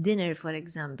dinner, for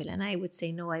example. And I would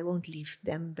say, no, I won't leave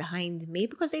them behind me,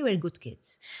 because they were good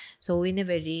kids. So we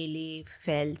never really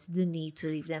felt the need to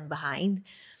leave them behind.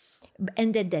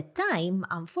 And at that time,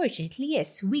 unfortunately,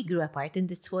 yes, we grew apart,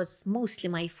 and it was mostly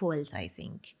my fault, I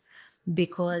think,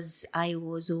 because I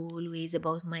was always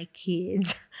about my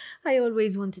kids. I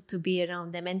always wanted to be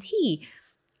around them. And he,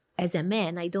 as a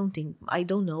man, I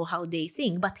don't know how they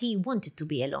think, but he wanted to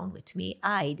be alone with me.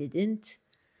 I didn't,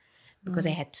 because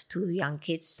I had 2 young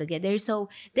kids together. So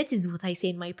that is what I say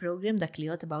in my program, the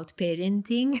Cliot, about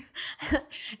parenting.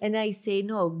 And I say,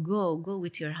 no, go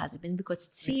with your husband, because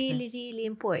it's really, really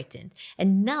important.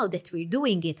 And now that we're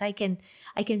doing it, I can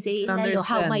say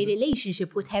how my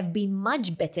relationship would have been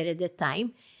much better at that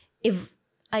time if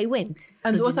I went.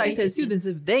 And what I tell students,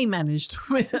 if they managed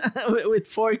with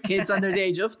 4 kids under the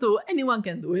age of 2, anyone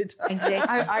can do it.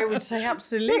 Exactly. I would say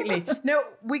absolutely. Now,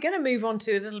 we're going to move on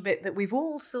to a little bit that we've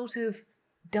all sort of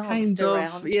danced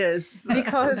around. Yes.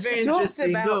 Because we talked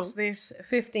about Go. this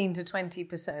 15 to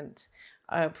 20%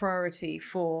 priority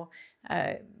for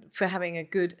having a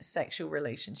good sexual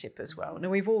relationship as well. Now,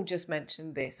 we've all just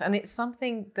mentioned this, and it's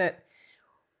something that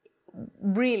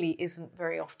really isn't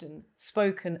very often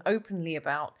spoken openly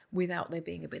about without there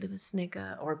being a bit of a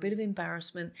snigger or a bit of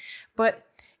embarrassment. But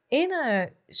in a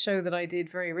show that I did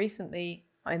very recently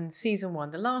in season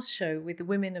 1, the last show with the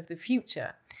women of the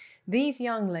future, these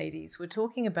young ladies were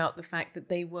talking about the fact that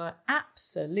they were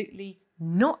absolutely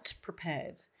not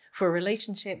prepared for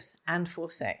relationships and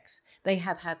for sex. They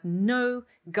had had no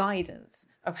guidance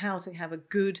of how to have a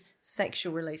good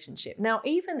sexual relationship. Now,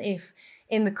 even if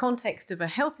in the context of a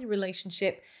healthy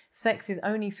relationship, sex is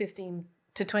only 15%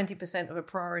 to 20% of a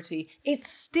priority,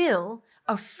 it's still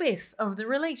a fifth of the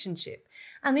relationship.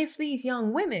 And if these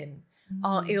young women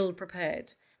are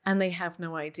ill-prepared and they have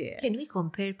no idea. Can we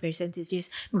compare percentages?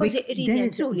 Because really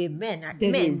and truly, men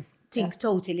think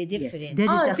totally different.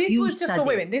 This was just for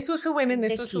women. This was for women.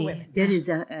 This was for women. There is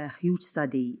a huge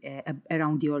study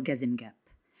around the orgasm gap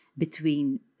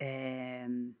between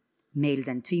males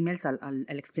and females. I'll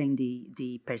explain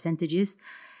the percentages.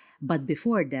 But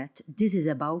before that, this is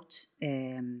about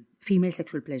female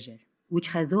sexual pleasure, which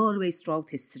has always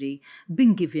throughout history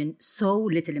been given so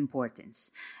little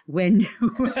importance.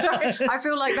 Sorry, I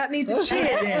feel like that needs a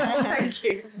cheer. Thank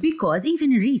you. Because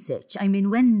even in research, I mean,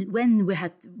 when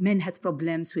men had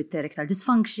problems with erectile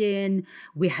dysfunction,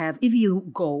 if you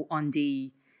go on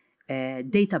the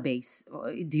database,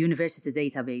 the university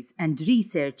database, and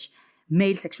research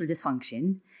male sexual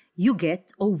dysfunction, you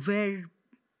get over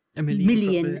a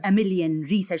million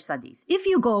research studies. If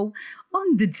you go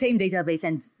on the same database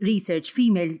and research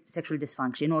female sexual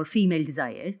dysfunction or female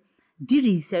desire, the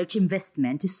research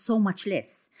investment is so much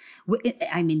less.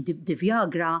 I mean, the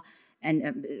Viagra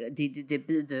and the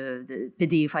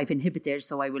PD5 inhibitors,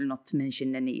 so I will not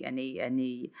mention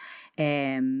any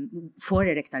for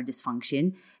erectile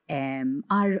dysfunction,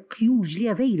 are hugely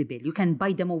available. You can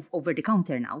buy them over the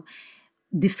counter now.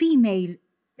 The female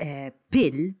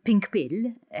pink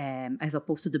pill, as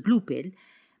opposed to the blue pill,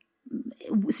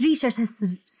 research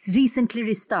has recently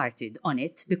restarted on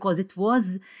it because it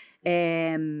was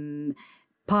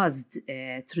passed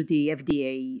through the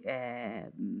FDA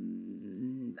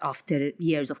after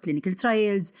years of clinical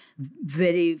trials,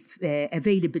 very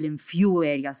available in few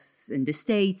areas in the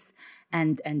States,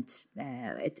 and it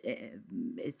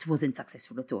wasn't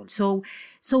successful at all. So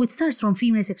it starts from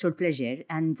female sexual pleasure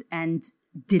and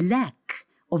the lack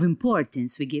of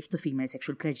importance we give to female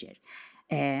sexual pleasure.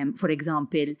 For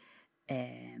example,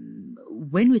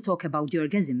 when we talk about the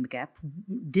orgasm gap,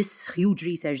 this huge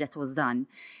research that was done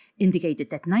indicated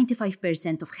that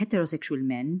 95% of heterosexual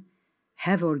men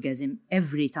have orgasm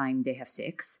every time they have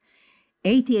sex,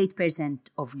 88%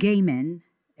 of gay men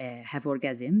have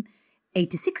orgasm,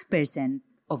 86%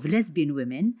 of lesbian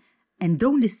women, and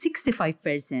only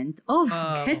 65% of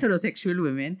heterosexual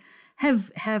women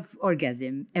have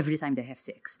orgasm every time they have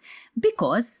sex.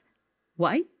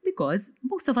 Why? Because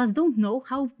most of us don't know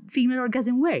how female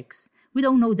orgasm works. We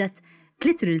don't know that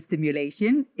clitoral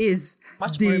stimulation is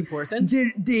much more important.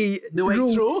 The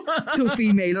route to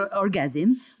female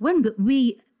orgasm. When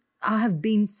we have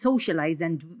been socialized,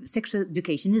 and sexual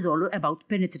education is all about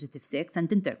penetrative sex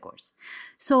and intercourse.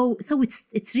 So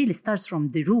it really starts from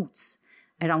the roots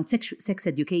around sex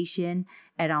education,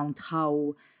 around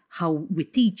how we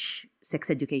teach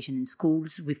sex education in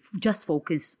schools. We just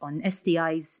focus on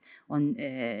STIs, on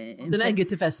the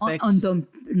negative aspects, on them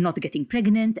not getting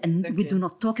pregnant, and we do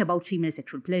not talk about female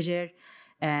sexual pleasure.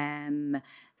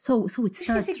 So it starts.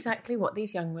 This is exactly what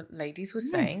these young ladies were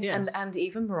saying, yes. And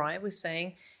even Mariah was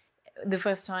saying the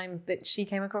first time that she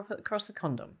came across a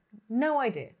condom. No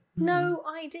idea. No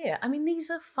idea. I mean, these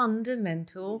are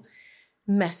fundamental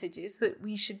messages that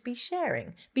we should be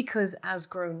sharing, because as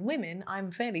grown women, I'm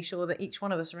fairly sure that each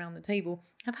one of us around the table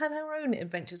have had our own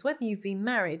adventures, whether you've been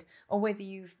married or whether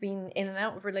you've been in and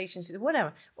out of relationships or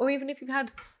whatever, or even if you've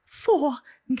had 4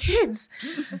 kids.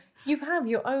 You have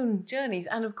your own journeys,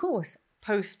 and of course,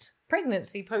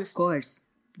 post-pregnancy,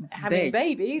 having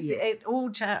babies, yes. It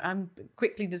all I'm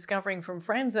quickly discovering from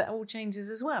friends that all changes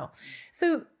as well.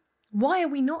 So why are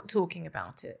we not talking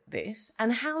about this?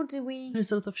 And how do we...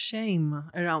 There's a lot of shame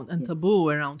around and taboo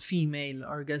around female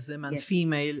orgasm and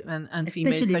female and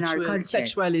female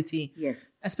sexuality.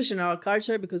 Yes. Especially in our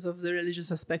culture because of the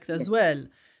religious aspect as well.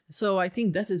 So I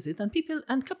think that is it. And people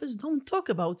and couples don't talk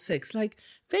about sex. Like,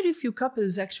 very few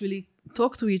couples actually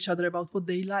talk to each other about what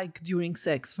they like during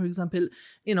sex. For example,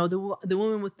 the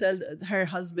woman would tell her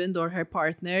husband or her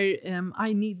partner,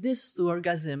 I need this to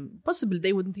orgasm. Possibly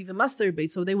they wouldn't even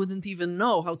masturbate, so they wouldn't even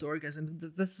know how to orgasm.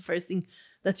 That's the first thing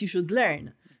that you should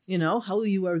learn. How do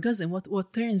you orgasm?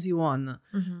 What turns you on?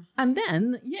 Mm-hmm. And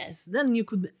then, then you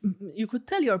could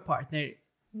tell your partner,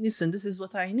 listen, this is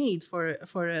what I need for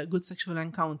a good sexual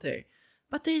encounter.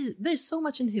 But there's so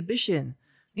much inhibition,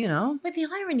 But the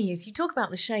irony is, you talk about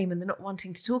the shame and the not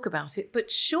wanting to talk about it, but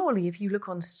surely if you look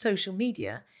on social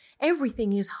media,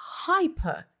 everything is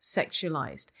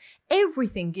hyper-sexualized.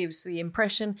 Everything gives the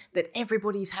impression that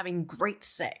everybody's having great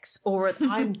sex, or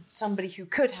I'm somebody who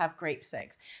could have great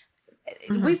sex.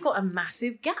 Mm-hmm. We've got a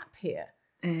massive gap here.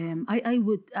 I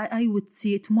would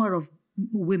see it more of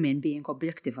women being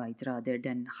objectified rather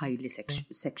than highly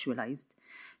sexualized.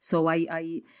 So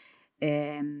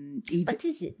But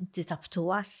is it up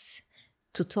to us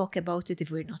to talk about it if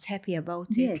we're not happy about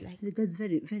it. Yes, that's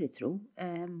very, very true.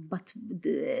 But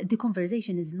the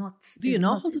conversation is not. Do you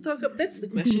know how to talk about? That's the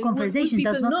question. The conversation Would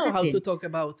people does not know how happen. to talk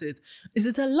about it? Is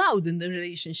it allowed in the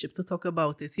relationship to talk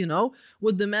about it?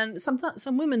 Would the man?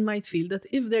 Some women might feel that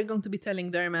if they're going to be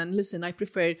telling their man, listen, I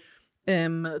prefer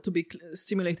to be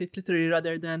stimulated clitorally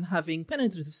rather than having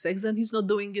penetrative sex, then he's not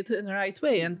doing it in the right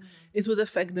way, and it would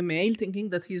affect the male, thinking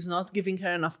that he's not giving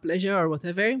her enough pleasure or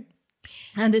whatever.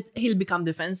 And he'll become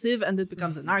defensive, and it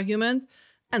becomes an argument,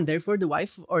 and therefore the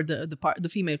wife or the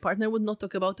female partner would not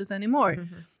talk about it anymore.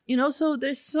 So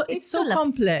it's so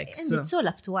complex, and it's all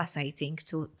up to us, I think,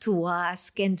 to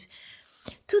ask and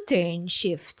to turn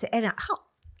shift. And how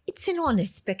it's in all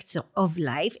aspects of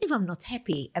life. If I'm not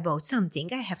happy about something,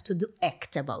 I have to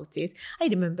act about it. I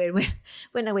remember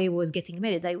when I was getting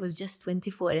married, I was just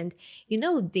 24, and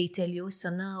they tell you,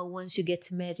 so now once you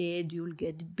get married, you'll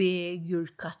get big, you'll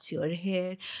cut your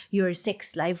hair, your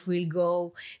sex life will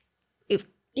go.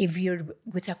 If you're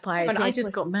with a partner. But I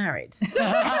just got married.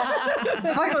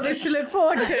 I got this to look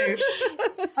forward to.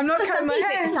 I'm not cutting my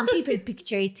hair. Some people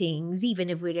picture things, even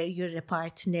if you're a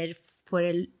partner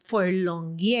for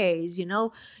long years,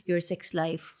 your sex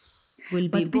life will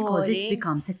be boring. Because it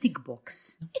becomes a tick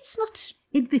box. It's not.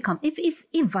 It becomes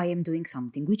if I am doing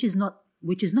something which is not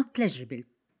pleasurable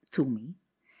to me,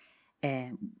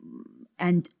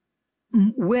 and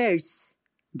worse,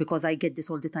 because I get this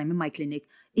all the time in my clinic,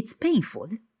 it's painful.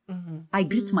 I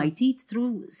grit my teeth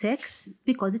through sex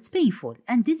because it's painful,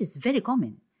 and this is very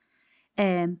common.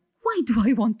 Why do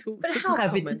I want to have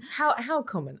common? it? How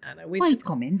common, Anna? Quite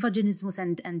common. Vaginismus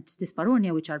and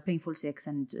dyspareunia, which are painful sex,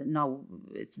 and now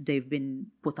they've been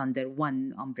put under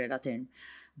one umbrella term.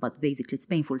 But basically, it's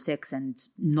painful sex, and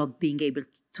not being able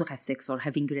to have sex or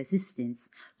having resistance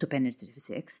to penetrative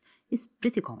sex is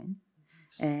pretty common.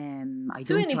 I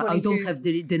don't have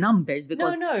the numbers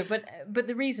because no, but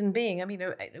the reason being, I mean,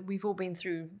 we've all been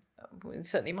through,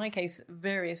 certainly in my case,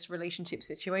 various relationship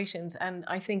situations, and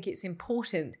I think it's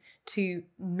important to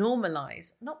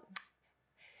normalize, not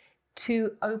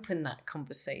to open that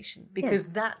conversation,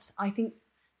 because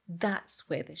that's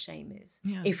where the shame is.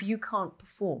 Yeah. If you can't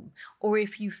perform, or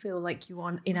if you feel like you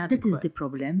are inadequate. That is the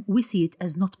problem. We see it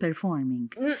as not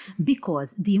performing.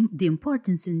 Because the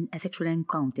importance in a sexual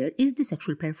encounter is the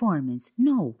sexual performance.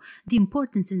 No, the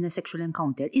importance in a sexual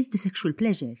encounter is the sexual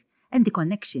pleasure and the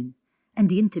connection and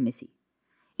the intimacy.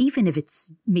 Even if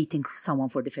it's meeting someone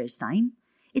for the first time,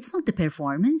 it's not the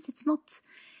performance,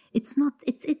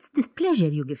 it's this pleasure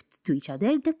you give to each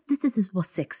other. This is what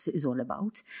sex is all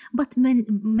about. But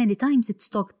many times it's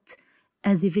talked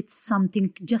as if it's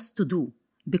something just to do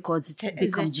because it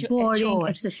becomes boring.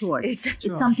 It's a chore.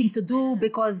 It's something to do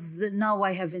because now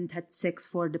I haven't had sex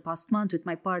for the past month with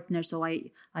my partner, so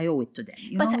I owe it to them.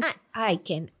 But I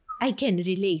can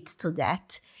relate to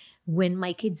that when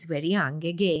my kids were young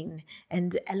again,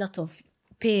 and a lot of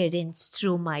parents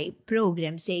through my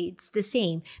program say it's the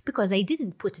same because I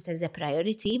didn't put it as a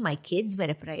priority. My kids were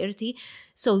a priority.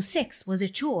 So sex was a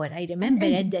chore. I remember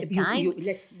at that time.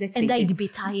 Let's and I'd be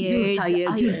tired. You're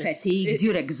tired, you're fatigued,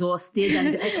 you're exhausted.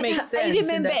 And it makes sense.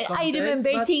 I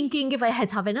remember thinking if I had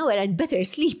half an hour, I'd better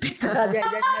sleep rather than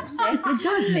have sex. It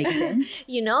does make sense.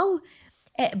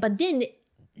 But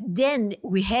then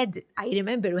I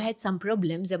remember we had some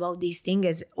problems about these things,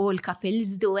 as all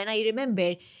couples do. And I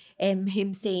remember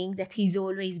him saying that he's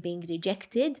always being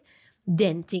rejected.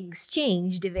 Then things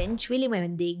changed eventually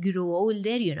when they grew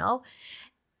older,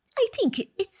 I think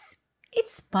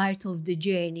it's part of the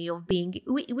journey of being,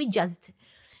 we just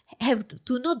have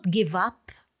to not give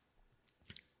up.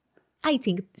 I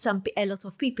think a lot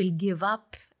of people give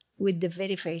up with the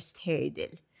very first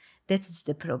hurdle. That's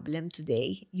the problem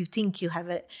today. You think you have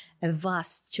a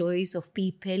vast choice of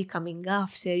people coming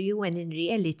after you, and in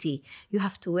reality, you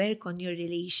have to work on your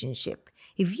relationship.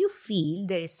 If you feel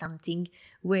there is something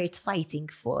worth fighting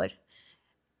for,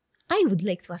 I would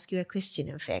like to ask you a question,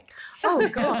 in fact. Oh,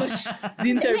 gosh. The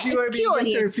interviewer being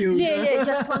interviewed.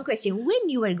 Just one question. When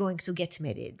you were going to get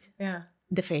married,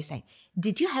 the first time,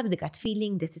 did you have the gut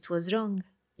feeling that it was wrong?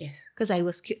 Yes. Because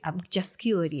I'm just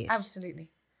curious. Absolutely.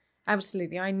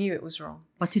 I knew it was wrong.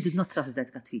 But you did not trust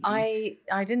that gut feeling.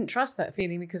 I didn't trust that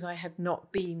feeling because I had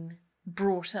not been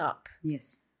brought up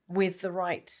with the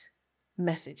right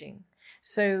messaging.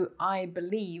 So I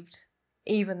believed,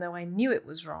 even though I knew it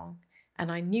was wrong,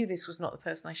 and I knew this was not the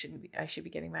person I should be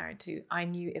getting married to, I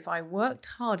knew if I worked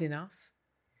hard enough,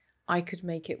 I could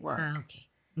make it work. Okay.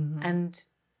 Mm-hmm. And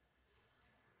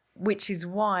which is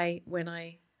why when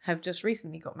I have just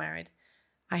recently got married,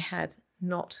 I had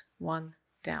not one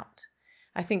doubt.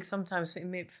 I think sometimes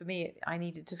for me, I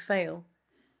needed to fail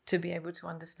to be able to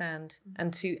understand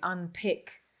and to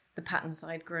unpick the patterns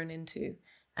I'd grown into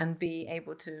and be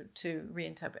able to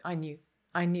reinterpret. I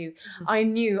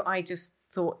knew. I just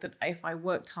thought that if I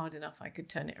worked hard enough, I could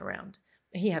turn it around.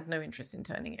 He had no interest in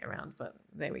turning it around, but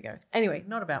there we go. Anyway,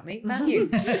 not about me, about you.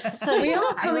 So we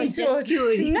are coming towards...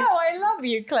 No, I love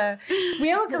you, Claire.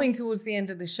 We are coming towards the end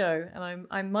of the show, and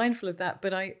I'm mindful of that,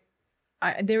 but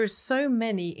there are so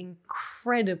many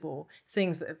incredible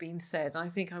things that have been said. I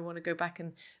think I want to go back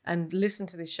and listen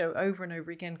to this show over and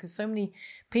over again, because so many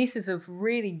pieces of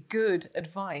really good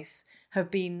advice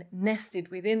have been nested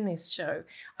within this show.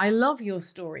 I love your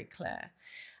story, Claire.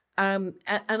 And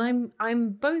I'm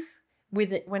both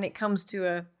with it when it comes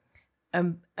to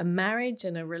a marriage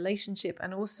and a relationship,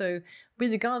 and also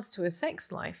with regards to a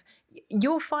sex life.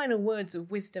 Your final words of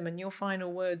wisdom and your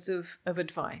final words of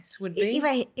advice would be?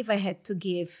 If I had to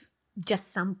give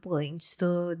just some points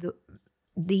to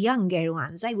the younger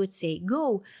ones, I would say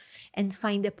go and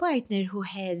find a partner who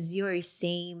has your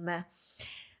same,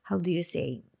 how do you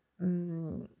say,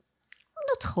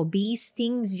 not hobbies,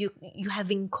 things you have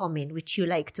in common, which you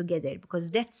like together, because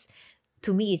that's,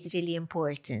 to me, it's really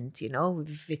important,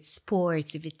 if it's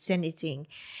sports, if it's anything.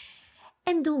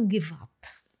 And don't give up.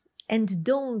 And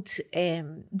don't,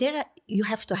 you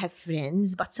have to have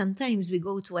friends, but sometimes we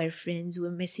go to our friends, we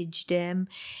message them,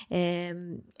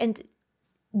 and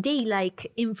they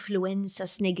influence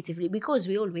us negatively, because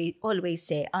we always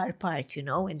say our part,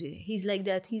 and he's like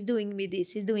that, he's doing me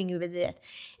this, he's doing me that.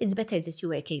 It's better that you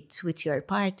work it with your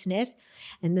partner.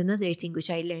 And another thing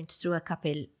which I learned through a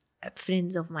couple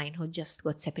friends of mine who just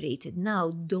got separated, now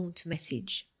don't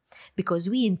message, because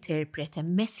we interpret a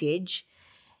message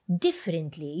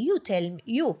differently.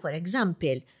 You, for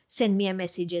example, send me a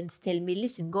message and tell me,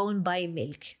 listen, go and buy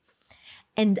milk.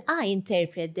 And I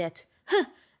interpret that,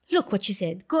 look what she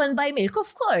said, go and buy milk.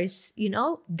 Of course,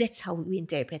 that's how we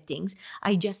interpret things.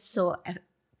 I just saw a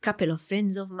couple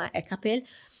friends of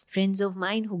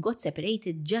mine who got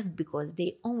separated just because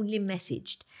they only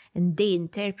messaged and they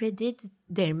interpreted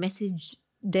their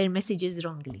messages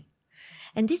wrongly.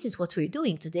 And this is what we're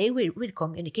doing today. We're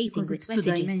communicating because with it's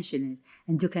messages. Two-dimensional,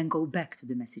 and you can go back to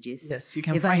the messages. Yes, you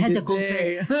can if find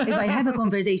If I have a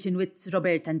conversation with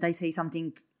Roberta and I say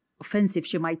something offensive,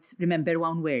 she might remember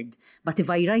one word. But if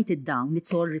I write it down,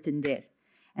 it's all written there.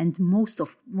 And most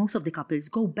of the couples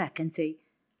go back and say,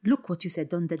 look what you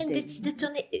said on that day. And it's the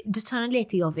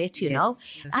tonality of it, you know.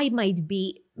 Yes. I might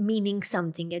be meaning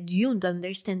something and you don't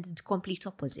understand the complete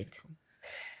opposite.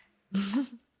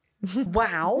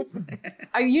 Wow.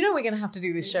 We're going to have to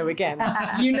do this show again.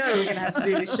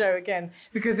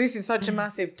 Because this is such a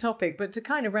massive topic. But to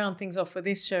kind of round things off for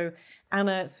this show,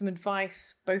 Anna, some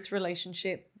advice, both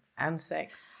relationship and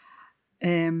sex.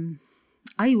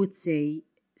 I would say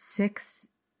sex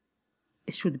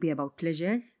should be about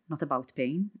pleasure, not about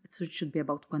pain. It should be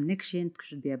about connection. It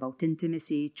should be about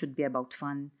intimacy. It should be about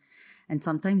fun. And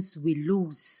sometimes we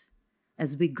lose,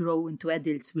 as we grow into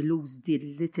adults, we lose the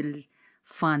little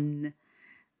fun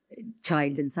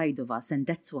child inside of us, and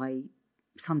that's why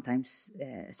sometimes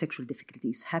sexual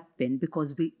difficulties happen,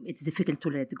 because it's difficult to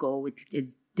let go.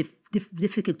 It's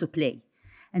difficult to play,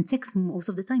 and sex most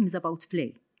of the time is about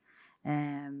play.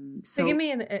 So give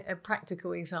me a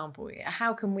practical example.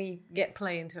 How can we get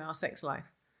play into our sex life?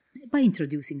 By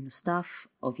introducing new stuff,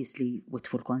 obviously with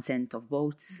full consent of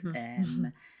both.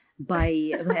 Obviously.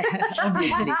 You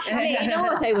know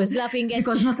what I was laughing at?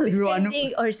 Because not everyone...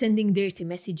 Sending dirty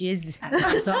messages.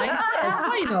 Yes,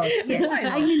 why not?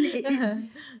 Yes. I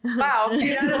mean... Wow,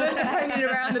 unanimous opinion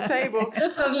around the table.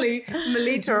 Suddenly,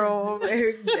 Melita or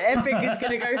Epic is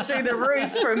going to go through the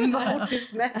roof from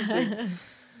Malta's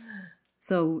messaging.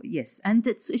 So, yes, and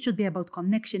it should be about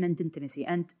connection and intimacy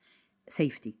and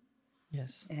safety.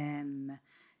 Yes.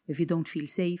 If you don't feel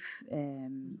safe,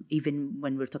 even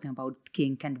when we're talking about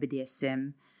kink and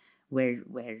BDSM, where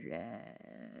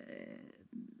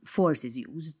force is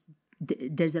used,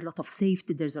 there's a lot of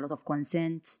safety, there's a lot of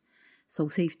consent. So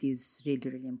safety is really,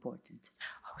 really important.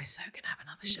 Oh, we're so going to have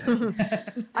another show.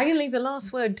 I'm going to leave the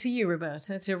last word to you,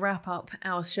 Roberta, to wrap up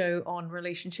our show on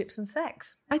relationships and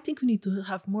sex. I think we need to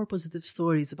have more positive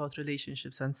stories about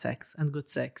relationships and sex and good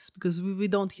sex, because we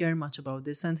don't hear much about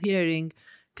this. And hearing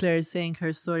Claire saying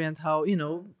her story and how,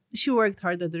 she worked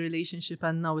hard at the relationship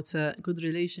and now it's a good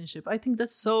relationship. I think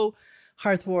that's so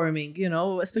heartwarming,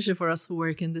 especially for us who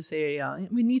work in this area.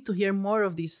 We need to hear more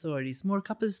of these stories, more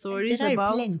couple stories. There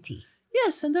are plenty.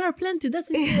 Yes, and there are plenty.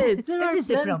 That is it. That is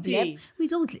the problem. We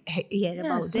don't hear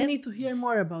about them. We need to hear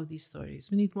more about these stories.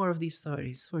 We need more of these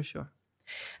stories, for sure.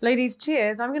 Ladies,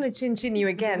 cheers. I'm going to chin you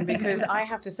again because I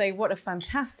have to say what a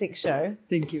fantastic show.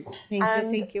 Thank you.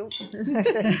 Thank you.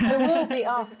 I will be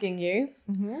asking you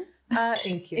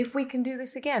Thank you. if we can do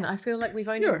this again. I feel like we've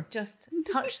only just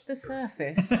touched the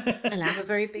surface of a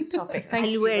very big topic. Thank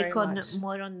you very I'll work much.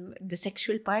 more on the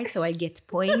sexual part so I get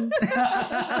points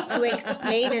to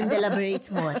explain and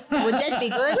elaborate more. Would that be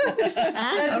good?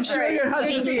 Huh? I'm sure your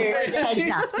husband Thank you. For the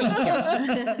heads up.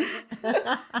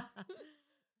 Thank you.